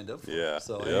what he signed up for. Yeah.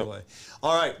 So anyway,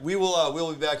 all right,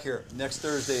 we'll be back here next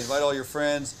Thursday. Invite all your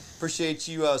friends. Appreciate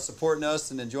you supporting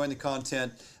us and enjoying the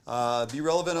content. Be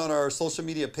relevant on our social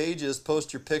media pages.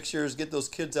 Post your pictures. Get those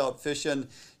kids out fishing.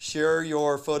 Share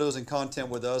your photos and content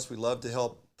with us. We love to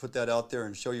help put that out there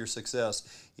and show your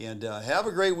success. And have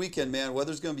a great weekend, man.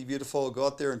 Weather's going to be beautiful. Go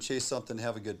out there and chase something and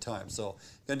have a good time. So,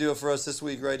 going to do it for us this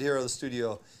week right here at the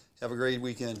studio. Have a great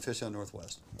weekend. Fish Hunt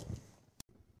Northwest.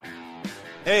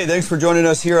 Hey, thanks for joining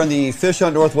us here on the Fish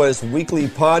Hunt Northwest weekly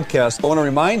podcast. I want to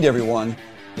remind everyone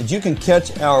that you can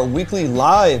catch our weekly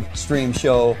live stream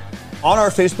show on our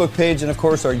Facebook page and, of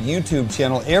course, our YouTube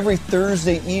channel every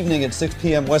Thursday evening at 6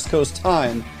 p.m. West Coast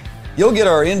time. You'll get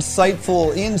our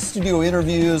insightful in-studio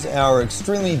interviews, our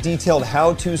extremely detailed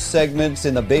how-to segments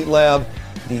in the bait lab,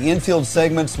 the infield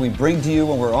segments we bring to you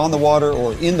when we're on the water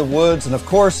or in the woods, and, of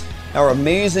course, our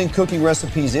amazing cooking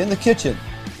recipes in the kitchen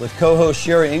with co-host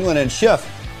Sherry England and Chef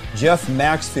Jeff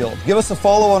Maxfield. Give us a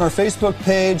follow on our Facebook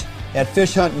page at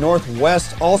Fish Hunt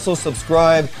Northwest. Also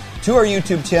subscribe to our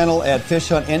YouTube channel at Fish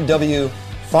Hunt NW.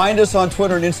 Find us on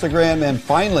Twitter and Instagram. And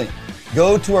finally,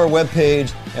 go to our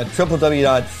webpage at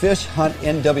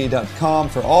www.fishhuntnw.com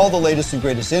for all the latest and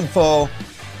greatest info.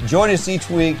 Join us each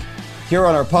week here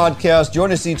on our podcast.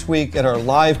 Join us each week at our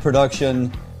live production.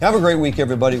 Have a great week,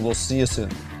 everybody. We'll see you soon.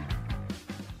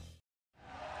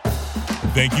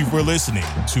 Thank you for listening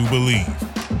to Believe.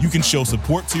 You can show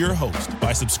support to your host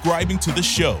by subscribing to the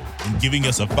show and giving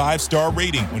us a 5-star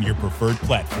rating on your preferred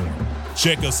platform.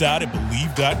 Check us out at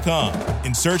Believe.com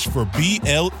and search for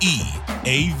BLEAV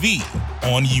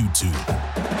on YouTube.